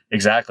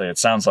 Exactly. It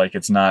sounds like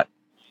it's not.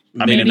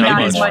 It may not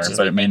be more,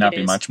 but it may not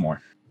be much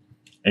more.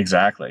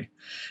 Exactly.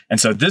 And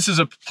so this is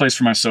a place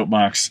for my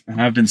soapbox,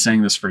 and I've been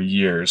saying this for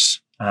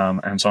years.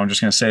 And so I'm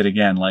just going to say it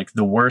again, like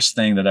the worst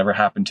thing that ever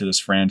happened to this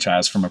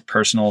franchise from a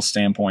personal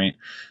standpoint,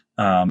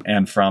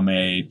 and from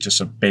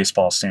just a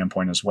baseball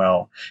standpoint as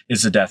well,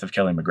 is the death of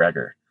Kelly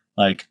McGregor.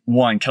 Like,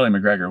 one, Kelly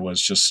McGregor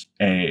was just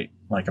it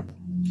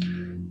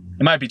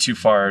might be too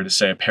far to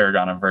say a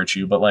paragon of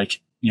virtue, but like,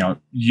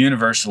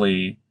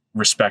 universally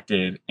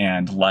respected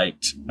and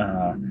liked,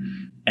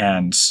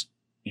 and,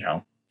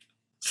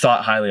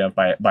 thought highly of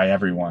by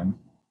everyone.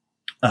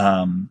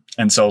 And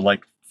so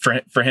like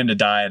for him to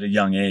die at a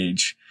young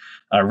age,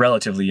 a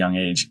relatively young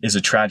age, is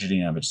a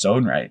tragedy in of its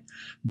own right.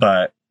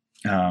 But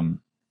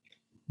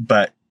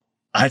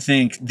I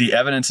think the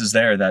evidence is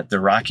there that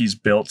the Rockies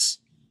built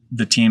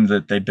the team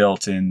that they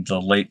built in the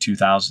late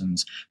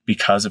 2000s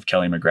because of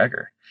Kelly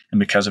McGregor and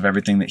because of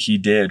everything that he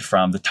did,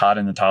 from the Todd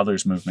and the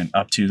Toddlers movement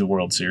up to the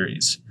World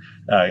Series,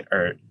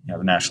 or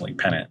the National League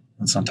pennant.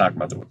 Let's not talk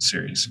about the World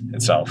Series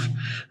itself.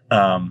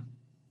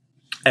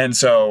 And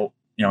so,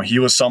 he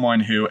was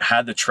someone who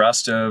had the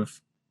trust of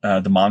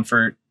the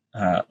Monfort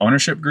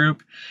ownership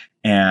group,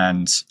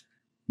 and,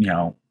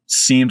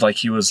 seemed like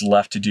he was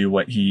left to do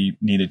what he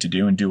needed to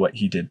do and do what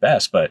he did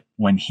best. But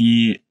when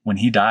he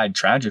died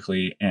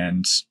tragically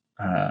and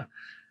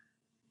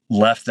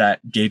left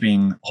that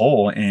gaping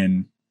hole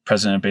in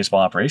president of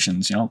baseball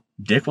operations,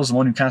 Dick was the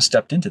one who kind of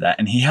stepped into that,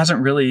 and he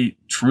hasn't really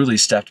truly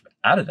stepped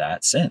out of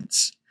that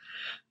since.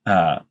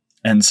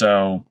 And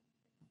so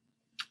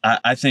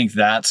I think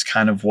that's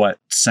kind of what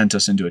sent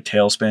us into a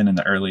tailspin in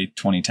the early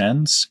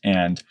 2010s.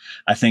 And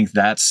I think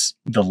that's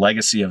the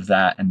legacy of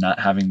that, and not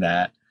having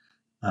that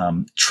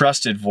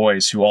trusted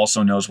voice who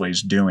also knows what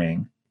he's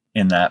doing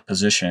in that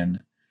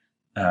position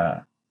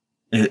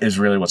is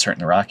really what's hurting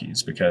the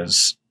Rockies,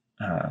 because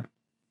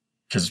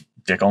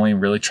Dick only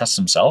really trusts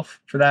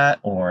himself for that,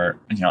 or,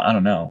 I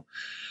don't know.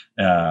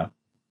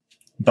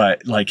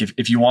 But like,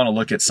 if you want to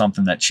look at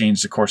something that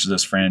changed the course of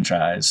this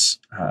franchise,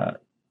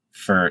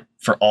 for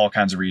all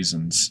kinds of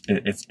reasons,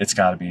 it's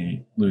got to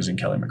be losing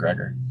Kelly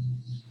McGregor.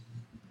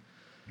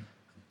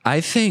 I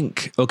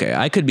think,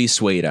 I could be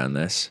swayed on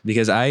this,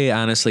 because I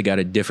honestly got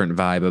a different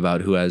vibe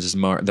about who has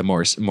more of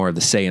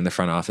the say in the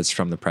front office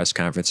from the press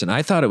conference. And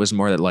I thought it was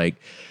more that like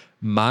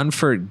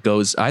Monfort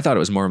goes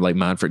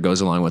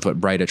along with what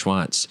Bridich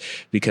wants,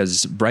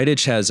 because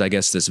Bridich has, I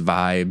guess, this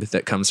vibe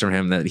that comes from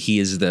him that he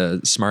is the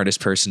smartest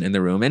person in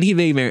the room. And he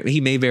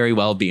may very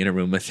well be in a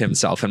room with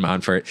himself and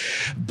Monfort,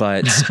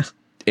 but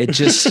it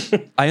just,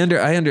 I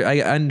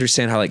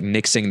understand how like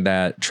nixing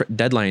that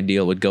deadline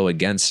deal would go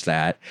against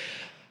that.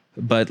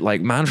 But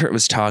like Monfort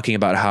was talking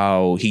about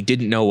how he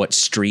didn't know what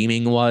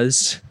streaming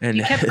was, and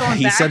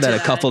he said that a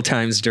couple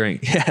times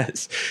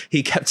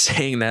he kept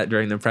saying that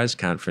during the press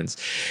conference.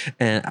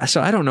 And so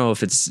I don't know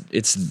if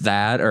it's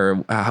that,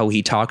 or how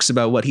he talks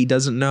about what he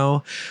doesn't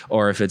know,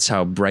 or if it's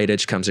how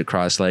Bridich comes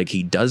across like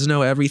he does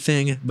know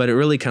everything. But it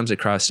really comes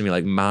across to me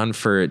like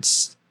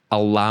Monfort's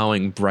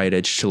allowing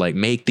Bridich to like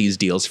make these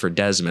deals for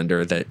Desmond,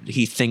 or that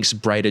he thinks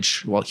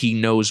Bridich, he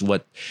knows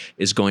what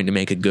is going to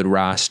make a good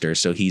roster,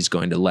 so he's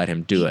going to let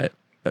him do it.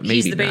 But maybe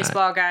he's the not.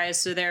 baseball guy,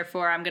 so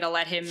therefore I'm going to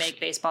let him make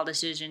baseball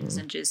decisions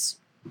and just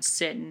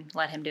sit and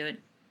let him do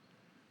it.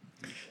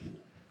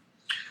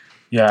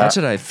 Yeah, that's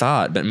what I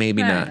thought, but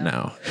maybe not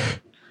now.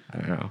 I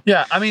don't know.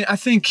 Yeah, I mean, I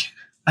think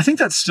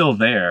that's still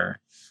there,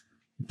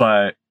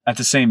 but at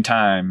the same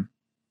time,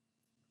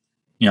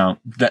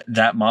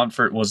 that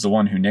Monfort was the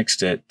one who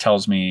nixed it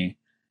tells me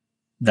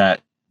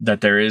that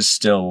there is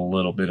still a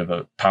little bit of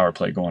a power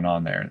play going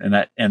on there.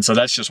 And so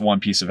that's just one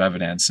piece of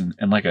evidence.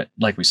 And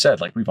like we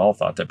said, like we've all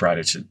thought that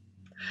Bridich should,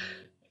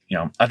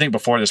 I think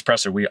before this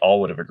presser, we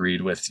all would have agreed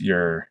with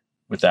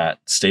that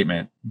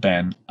statement,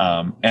 Ben.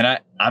 And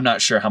I'm not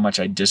sure how much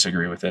I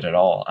disagree with it at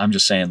all. I'm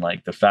just saying,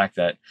 like, the fact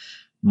that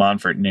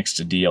Monfort nixed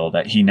a deal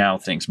that he now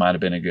thinks might've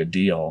been a good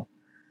deal,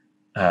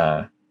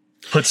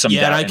 put some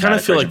doubt. And I kind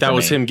of feel like that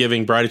was me. him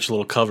giving Bridich a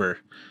little cover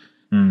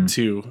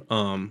too.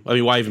 I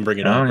mean, why even bring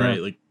it up,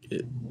 right? Like,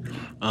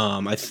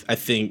 I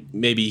think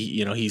maybe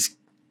he's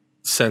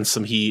sensed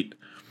some heat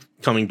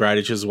coming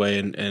Bridich's way,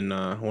 and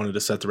wanted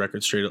to set the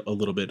record straight a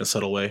little bit in a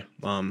subtle way.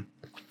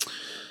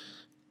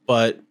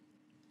 But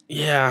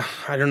yeah,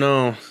 I don't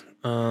know.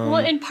 Well,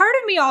 and part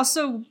of me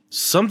also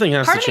something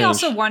has to change. Part of me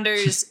also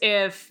wonders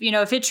if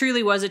it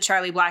truly was a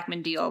Charlie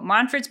Blackmon deal.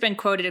 Monfort's been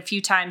quoted a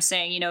few times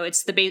saying,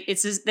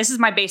 this is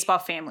my baseball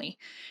family.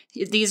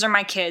 These are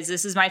my kids.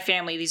 This is my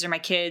family. These are my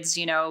kids.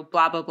 Blah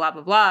blah blah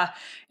blah blah.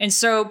 And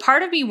so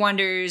part of me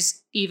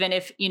wonders, even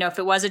if if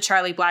it was a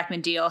Charlie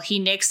Blackmon deal,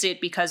 he nixed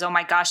it because, oh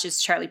my gosh,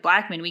 it's Charlie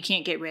Blackmon. We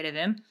can't get rid of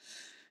him.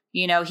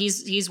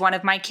 He's one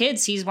of my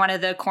kids. He's one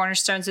of the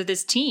cornerstones of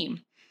this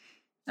team.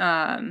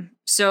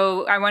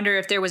 So I wonder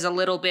if there was a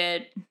little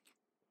bit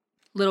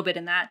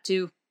in that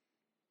too.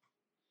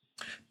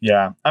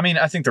 Yeah. I mean,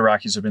 I think the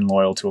Rockies have been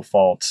loyal to a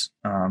fault.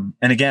 And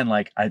again,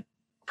 like I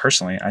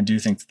do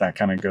think that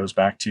kind of goes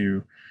back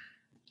to,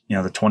 the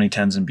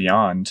 2010s and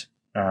beyond,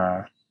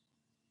 or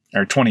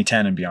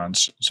 2010 and beyond.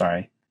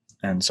 Sorry.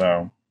 And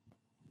so,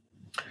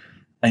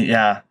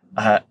 I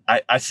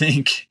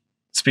think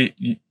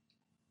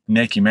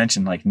Nick, you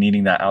mentioned like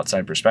needing that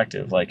outside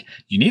perspective. Like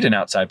you need an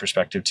outside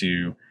perspective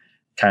to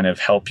kind of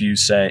help you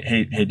say,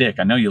 hey, Dick,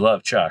 I know you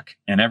love Chuck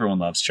and everyone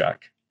loves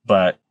Chuck,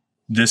 but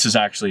this is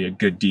actually a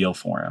good deal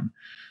for him.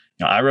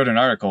 You know, I wrote an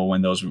article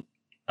when those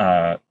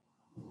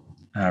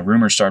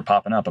rumors started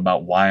popping up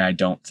about why I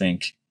don't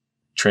think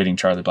trading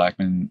Charlie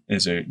Blackmon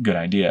is a good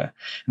idea.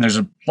 And there's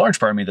a large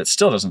part of me that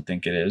still doesn't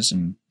think it is.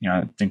 And, you know,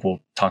 I think we'll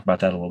talk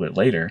about that a little bit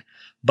later.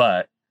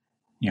 But,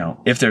 you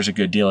know, if there's a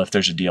good deal, if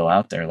there's a deal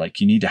out there,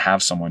 like you need to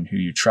have someone who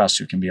you trust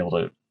who can be able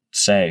to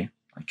say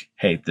like,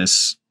 hey,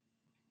 this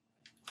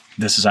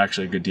is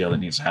actually a good deal that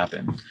needs to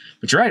happen.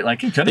 But you're right.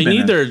 Like it could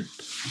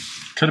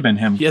have been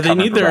him. Yeah, they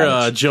need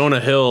their Jonah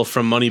Hill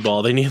from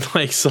Moneyball. They need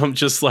like some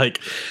just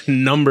like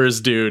numbers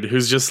dude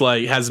who's just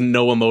like has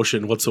no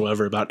emotion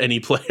whatsoever about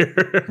any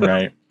player.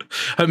 Right.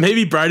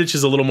 Maybe Bridich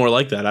is a little more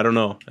like that. I don't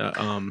know.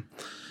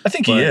 I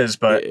think he is,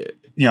 but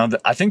you know,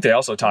 I think they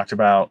also talked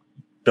about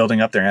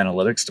building up their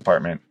analytics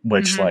department,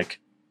 which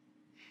like,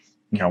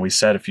 you know, we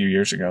said a few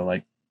years ago,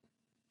 like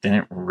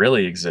didn't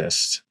really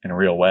exist in a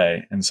real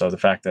way. And so the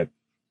fact that,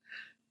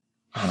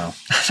 I don't know.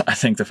 I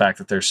think the fact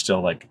that they're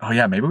still like, oh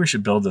yeah, maybe we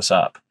should build this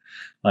up.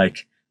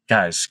 Like,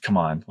 guys, come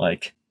on.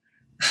 Like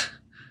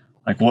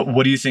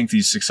what do you think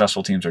these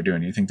successful teams are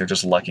doing? Do you think they're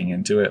just lucking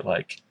into it?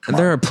 Like,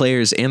 there are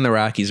players in the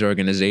Rockies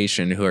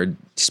organization who are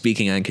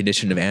speaking on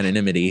condition of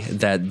anonymity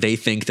that they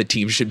think the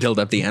team should build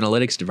up the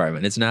analytics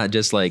department. It's not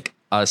just like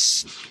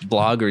us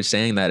bloggers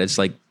saying that. It's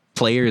like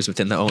players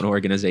within the own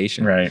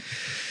organization. Right.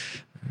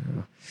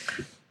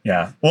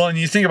 Yeah. Well, and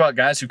you think about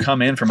guys who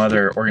come in from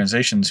other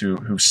organizations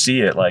who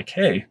see it like,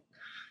 hey,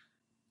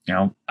 you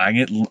know,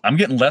 I'm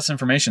getting less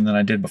information than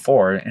I did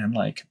before. And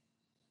like,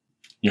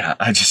 yeah,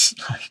 I just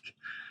like,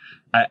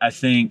 I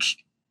think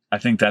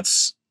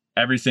that's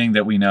everything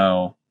that we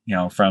know, you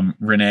know, from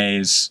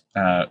Renee's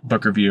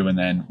book review and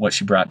then what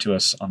she brought to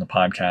us on the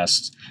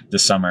podcast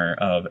this summer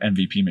of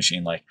MVP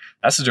Machine. Like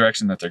that's the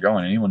direction that they're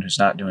going. Anyone who's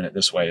not doing it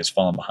this way is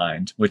falling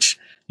behind, which,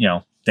 you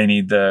know, they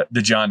need the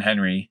John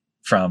Henry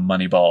from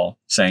Moneyball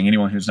saying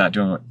anyone who's not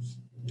doing it,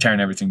 tearing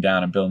everything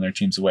down and building their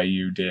teams the way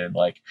you did,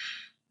 like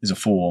is a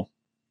fool.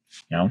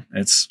 You know,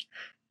 it's,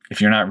 if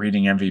you're not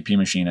reading MVP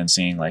Machine and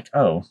seeing like,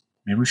 oh,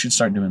 maybe we should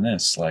start doing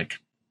this. Like,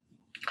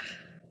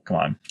 come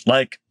on.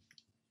 Like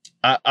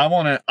I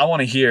want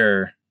to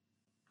hear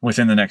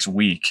within the next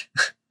week,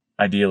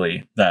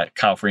 ideally, that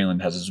Kyle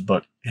Freeland has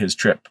his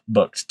trip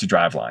booked to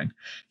Driveline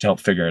to help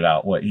figure it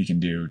out, what he can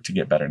do to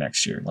get better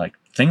next year. Like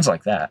things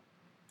like that,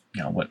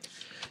 you know, what.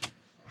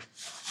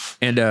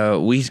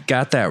 And we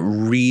got that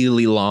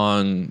really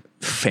long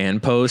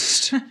fan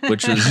post,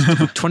 which was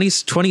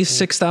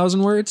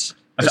 26,000 words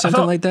or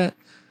something like that.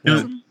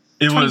 It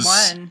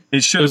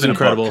should have been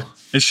incredible.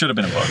 It should have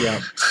been a book.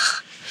 Yeah.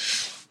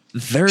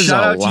 There's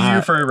Shout a out lot. to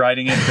you for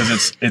writing it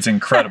because it's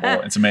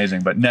incredible. It's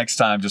amazing. But next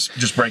time,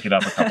 just break it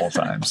up a couple of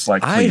times.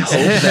 Like, I please.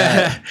 hope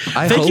that.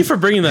 Thank you for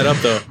bringing that up,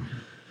 though.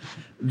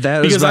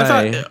 That was Because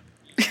I thought.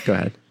 Go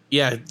ahead.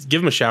 Yeah,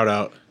 give him a shout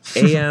out.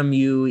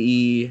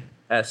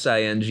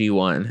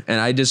 AMUESING1,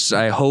 and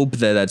I hope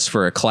that that's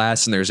for a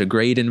class and there's a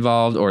grade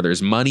involved or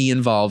there's money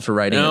involved for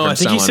writing. No, it from I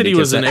think he someone said he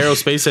was an that-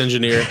 aerospace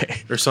engineer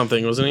or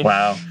something, wasn't he?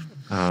 Wow.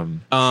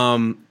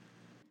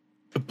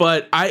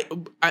 But I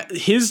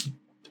his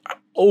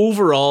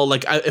overall,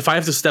 like, if I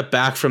have to step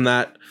back from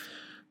that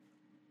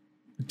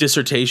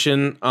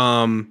dissertation,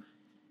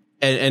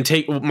 and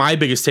take my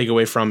biggest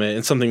takeaway from it,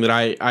 and something that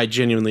I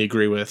genuinely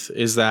agree with,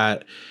 is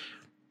that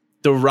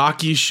the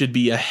Rockies should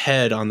be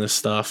ahead on this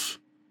stuff,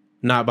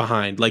 not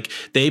behind. Like,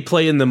 they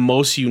play in the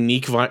most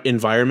unique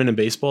environment in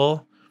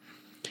baseball.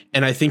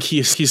 And I think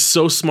he's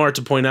so smart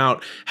to point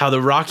out how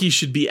the Rockies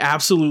should be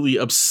absolutely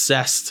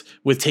obsessed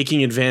with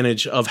taking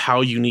advantage of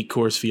how unique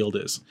Coors Field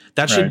is.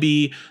 That should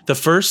be the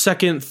first,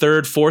 second,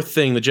 third, fourth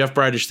thing that Jeff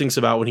Bridich thinks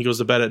about when he goes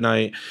to bed at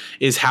night,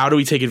 is how do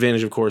we take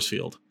advantage of Coors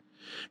Field?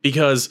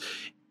 Because,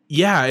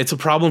 yeah, it's a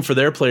problem for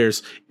their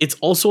players. It's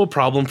also a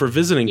problem for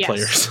visiting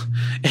players.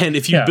 And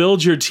if you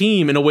build your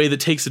team in a way that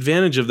takes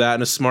advantage of that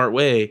in a smart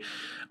way,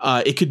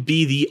 it could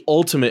be the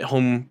ultimate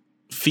home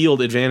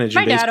field advantage.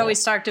 My in baseball. dad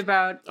always talked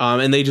about,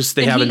 and they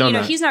haven't done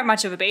that. He's not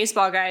much of a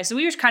baseball guy, so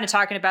we were kind of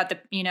talking about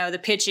the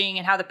pitching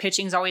and how the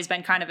pitching's always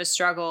been kind of a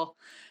struggle.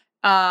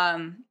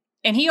 And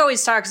he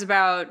always talks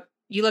about,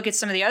 you look at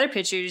some of the other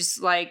pitchers,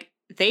 like,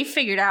 they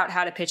figured out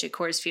how to pitch at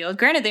Coors Field.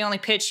 Granted, they only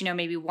pitch,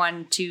 maybe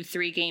 1, 2,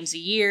 3 games a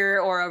year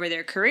or over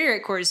their career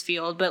at Coors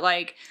Field, but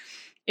like,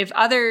 if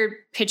other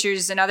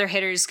pitchers and other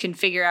hitters can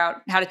figure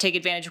out how to take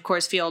advantage of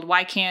Coors Field,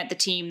 why can't the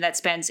team that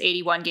spends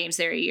 81 games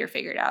there a year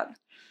figure it out?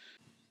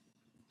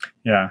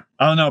 Yeah.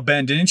 I don't know,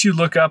 Ben, didn't you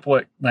look up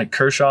what, like,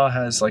 Kershaw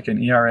has like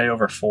an ERA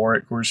over 4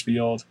 at Coors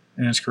Field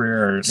in his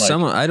career? Or like,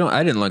 I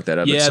didn't look that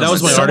up. Yeah, that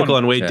was my article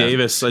on Wade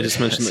Davis. I just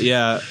mentioned that.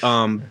 Yeah.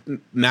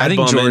 Mad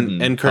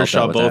Bum and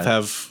Kershaw both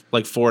have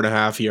like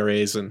 4.5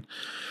 ERAs and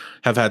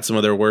have had some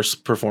of their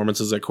worst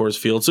performances at Coors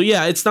Field. So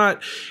yeah, it's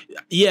not,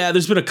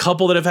 there's been a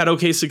couple that have had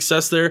okay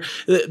success there.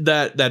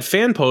 That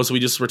fan post we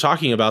just were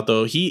talking about,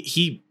 though,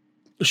 he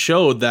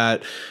showed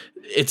that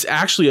it's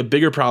actually a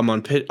bigger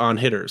problem on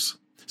hitters.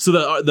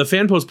 So the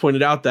fan post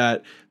pointed out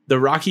that the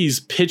Rockies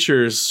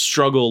pitchers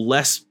struggle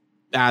less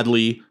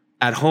badly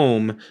at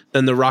home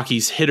than the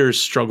Rockies hitters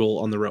struggle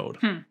on the road.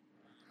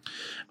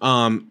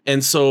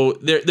 And so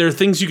there are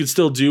things you could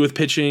still do with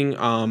pitching.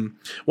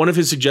 One of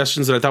his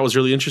suggestions that I thought was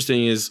really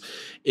interesting is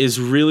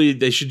really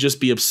they should just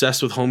be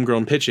obsessed with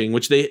homegrown pitching,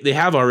 which they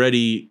have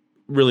already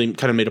really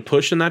kind of made a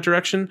push in that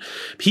direction.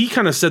 He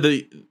kind of said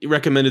that he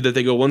recommended that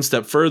they go one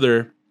step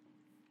further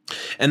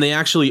and they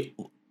actually,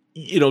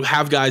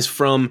 have guys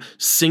from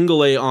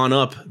single A on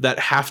up that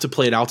have to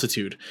play at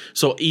altitude.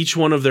 So each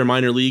one of their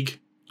minor league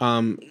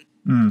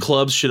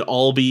clubs should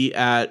all be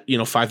at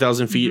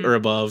 5,000 feet or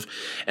above,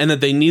 and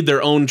that they need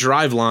their own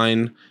drive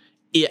line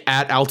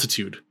at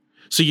altitude.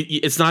 So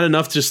it's not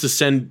enough just to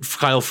send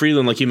Kyle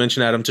Freeland, like you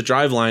mentioned, Adam, to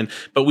drive line,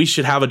 but we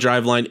should have a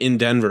drive line in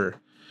Denver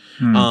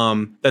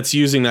that's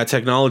using that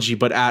technology,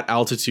 but at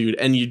altitude.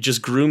 And you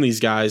just groom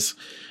these guys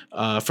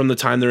from the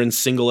time they're in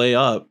single A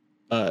up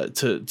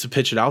to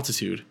pitch at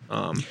altitude.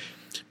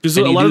 Because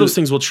a lot of those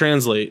things will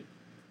translate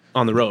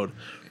on the road.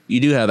 You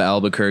do have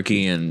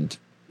Albuquerque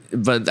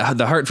but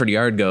the Hartford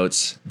Yard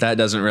Goats, that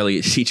doesn't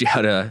really teach you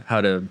how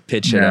to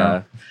pitch it.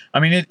 I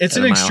mean, it's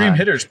an extreme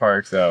hitters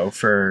park though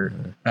for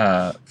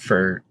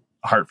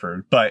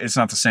Hartford, but it's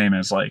not the same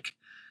as like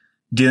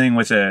dealing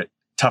with a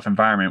tough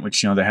environment,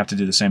 which they have to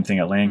do the same thing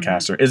at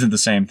Lancaster. Isn't the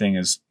same thing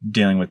as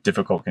dealing with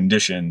difficult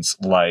conditions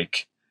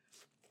like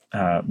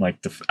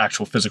the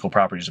actual physical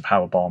properties of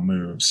how a ball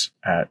moves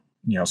at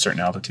certain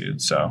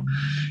altitudes. So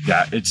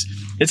yeah,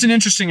 it's an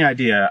interesting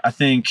idea. I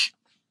think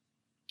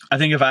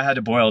if I had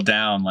to boil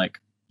down,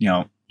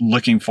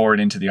 looking forward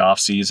into the off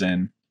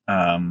season,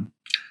 my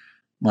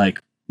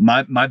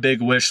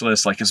big wish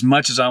list, as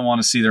much as I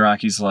want to see the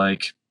Rockies,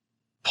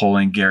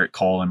 pulling Garrett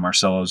Cole and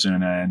Marcell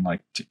Ozuna and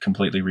to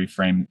completely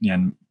reframe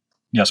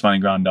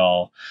Yasmani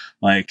Grandal,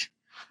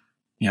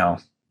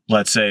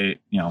 let's say,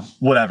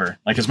 whatever,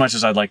 as much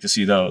as I'd like to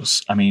see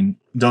those, I mean,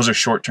 those are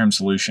short-term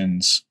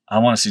solutions. I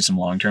want to see some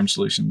long-term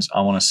solutions.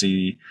 I want to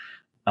see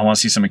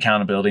some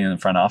accountability in the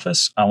front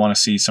office. I want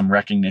to see some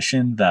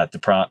recognition that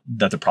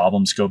the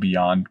problems go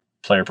beyond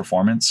player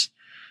performance.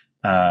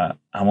 I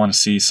want to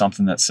see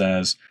something that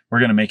says we're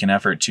going to make an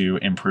effort to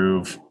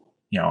improve,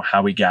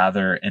 how we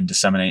gather and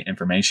disseminate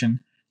information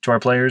to our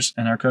players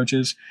and our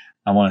coaches.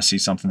 I want to see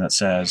something that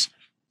says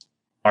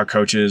our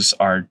coaches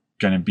are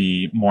going to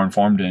be more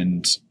informed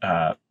and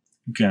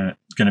going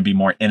to be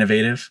more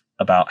innovative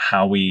about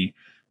how we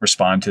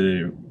respond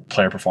to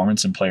player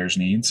performance and players'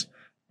 needs.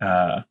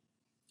 I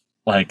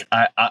want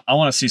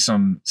to see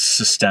some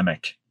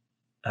systemic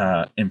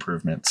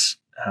improvements.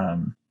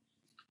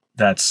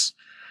 That's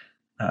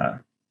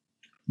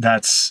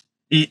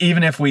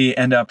even if we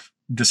end up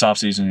this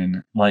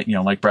offseason,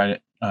 like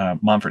Brad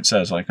Monfort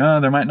says,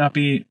 there might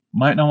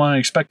not want to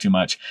expect too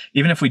much.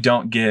 Even if we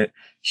don't get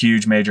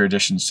huge major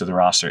additions to the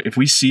roster, if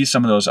we see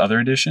some of those other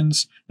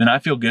additions, then I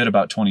feel good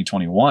about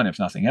 2021, if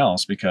nothing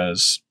else,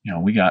 because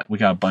we got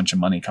a bunch of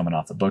money coming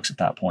off the books at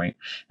that point,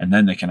 and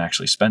then they can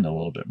actually spend a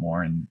little bit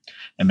more and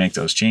make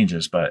those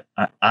changes. But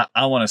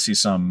I want to see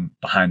some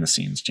behind the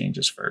scenes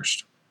changes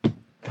first.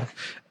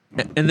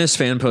 And this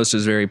fan post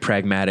is very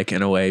pragmatic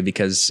in a way,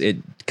 because it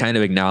kind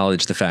of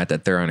acknowledged the fact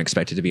that there aren't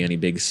expected to be any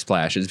big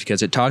splashes,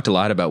 because it talked a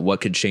lot about what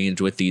could change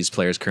with these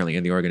players currently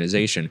in the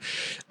organization.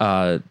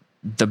 The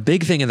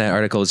big thing in that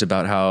article is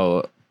about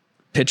how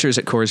pitchers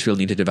at Coors Field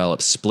need to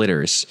develop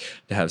splitters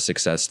to have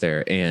success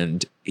there.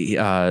 And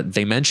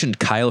they mentioned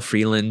Kyle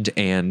Freeland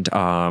and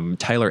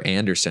Tyler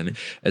Anderson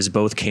as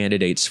both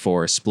candidates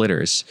for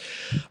splitters.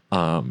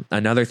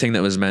 Another thing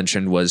that was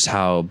mentioned was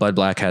how Bud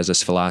Black has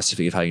this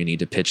philosophy of how you need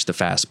to pitch the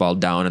fastball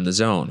down in the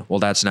zone. Well,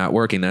 that's not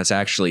working. That's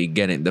actually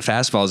getting the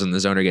fastballs in the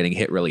zone are getting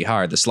hit really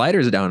hard. The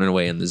sliders down and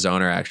away in the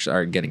zone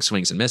are getting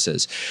swings and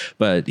misses.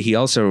 But he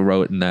also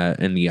wrote in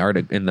the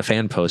article, in the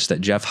fan post, that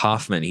Jeff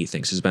Hoffman, he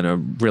thinks, has been a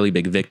really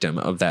big victim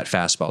of that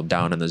fastball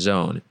down in the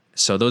zone.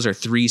 So those are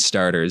three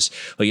starters.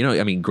 Well,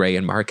 Gray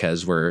and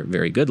Marquez were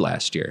very good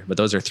last year, but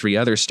those are three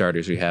other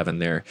starters we have in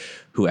there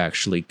who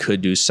actually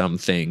could do some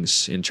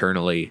things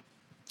internally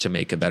to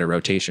make a better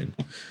rotation.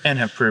 And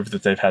have proved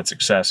that they've had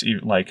success.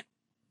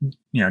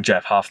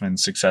 Jeff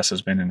Hoffman's success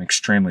has been in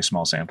extremely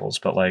small samples,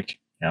 but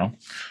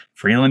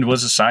Freeland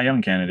was a Cy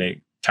Young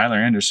candidate. Tyler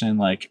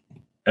Anderson,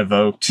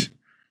 evoked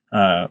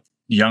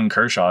young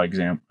Kershaw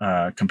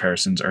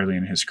comparisons early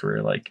in his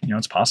career.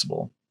 It's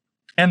possible.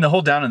 And the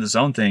whole down in the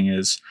zone thing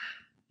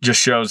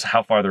just shows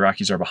how far the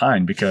Rockies are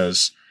behind,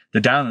 because the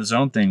down in the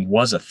zone thing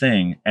was a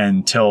thing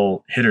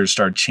until hitters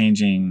started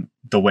changing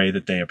the way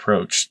that they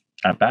approach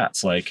at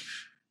bats.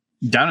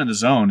 Down in the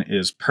zone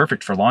is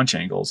perfect for launch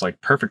angles,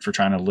 perfect for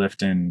trying to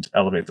lift and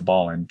elevate the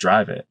ball and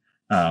drive it.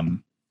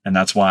 And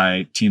that's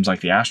why teams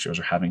like the Astros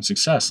are having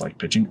success,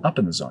 pitching up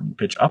in the zone. You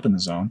pitch up in the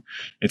zone,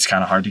 it's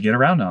kind of hard to get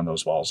around on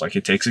those balls.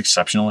 It takes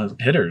exceptional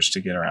hitters to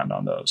get around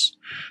on those.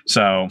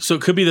 So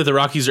it could be that the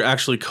Rockies are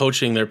actually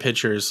coaching their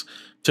pitchers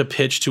to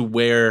pitch to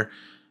where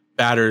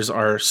batters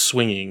are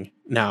swinging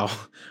now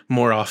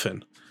more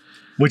often.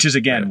 Which is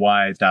again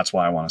that's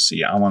why I want to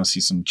see. I want to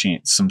see some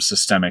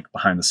systemic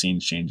behind the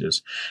scenes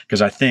changes,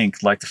 because I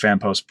think, like the fan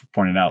post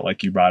pointed out,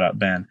 like you brought up,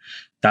 Ben,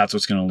 that's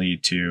what's going to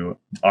lead to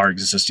our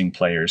existing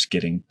players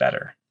getting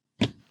better.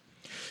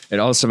 It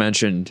also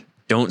mentioned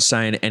don't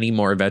sign any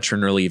more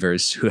veteran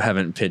relievers who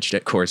haven't pitched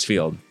at Coors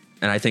Field,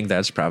 and I think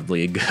that's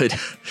probably a good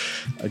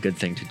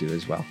thing to do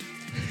as well.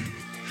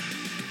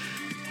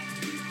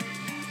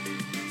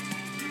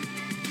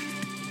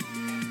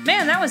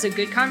 Man, that was a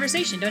good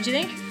conversation, don't you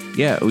think?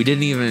 Yeah, we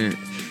didn't even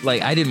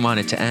I didn't want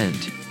it to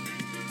end.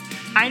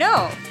 I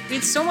know. We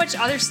had so much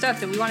other stuff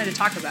that we wanted to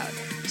talk about.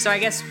 So I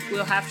guess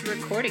we'll have to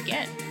record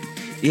again.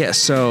 Yeah,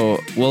 so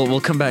we'll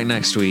come back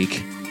next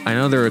week. I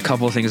know there were a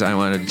couple of things I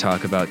wanted to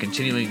talk about.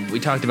 Continuing,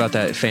 we talked about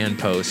that fan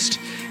post,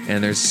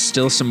 and there's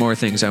still some more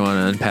things I want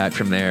to unpack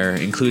from there,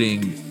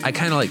 including I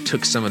kind of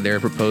took some of their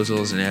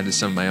proposals and added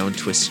some of my own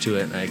twists to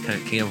it, and I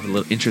kind of came up with a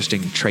little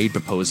interesting trade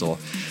proposal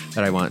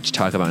that I want to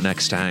talk about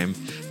next time.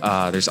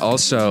 There's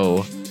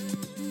also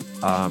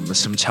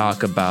some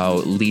talk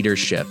about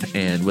leadership,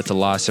 and with the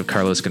loss of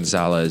Carlos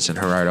Gonzalez and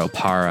Gerardo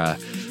Parra,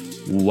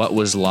 what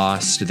was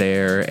lost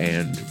there,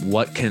 and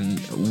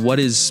what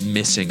is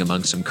missing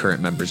among some current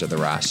members of the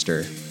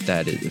roster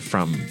that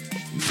from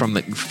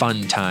the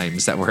fun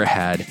times that were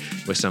had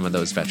with some of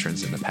those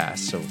veterans in the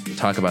past. So we'll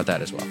talk about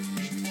that as well.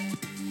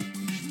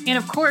 And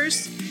of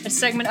course, a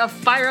segment of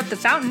Fire Up the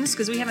Fountains,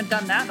 because we haven't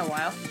done that in a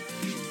while.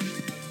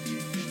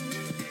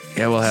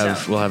 Yeah,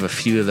 we'll have a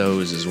few of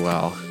those as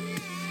well.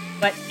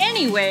 But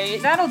anyway,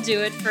 that'll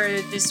do it for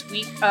this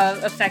week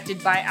of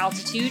Affected by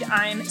Altitude.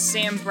 I'm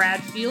Sam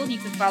Bradfield. You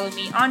can follow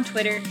me on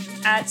Twitter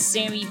at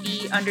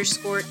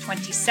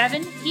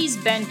SammyB_27. He's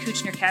Ben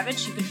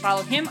Kuchner-Kavich. You can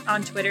follow him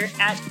on Twitter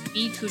at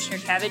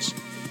B_Kuchner-Kavich.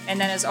 And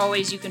then, as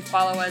always, you can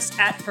follow us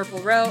at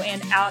Purple Row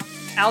and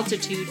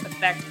Altitude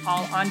Effect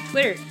all on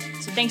Twitter.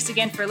 So thanks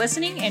again for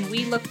listening, and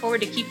we look forward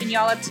to keeping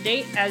y'all up to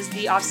date as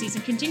the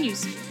off-season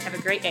continues. Have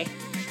a great day.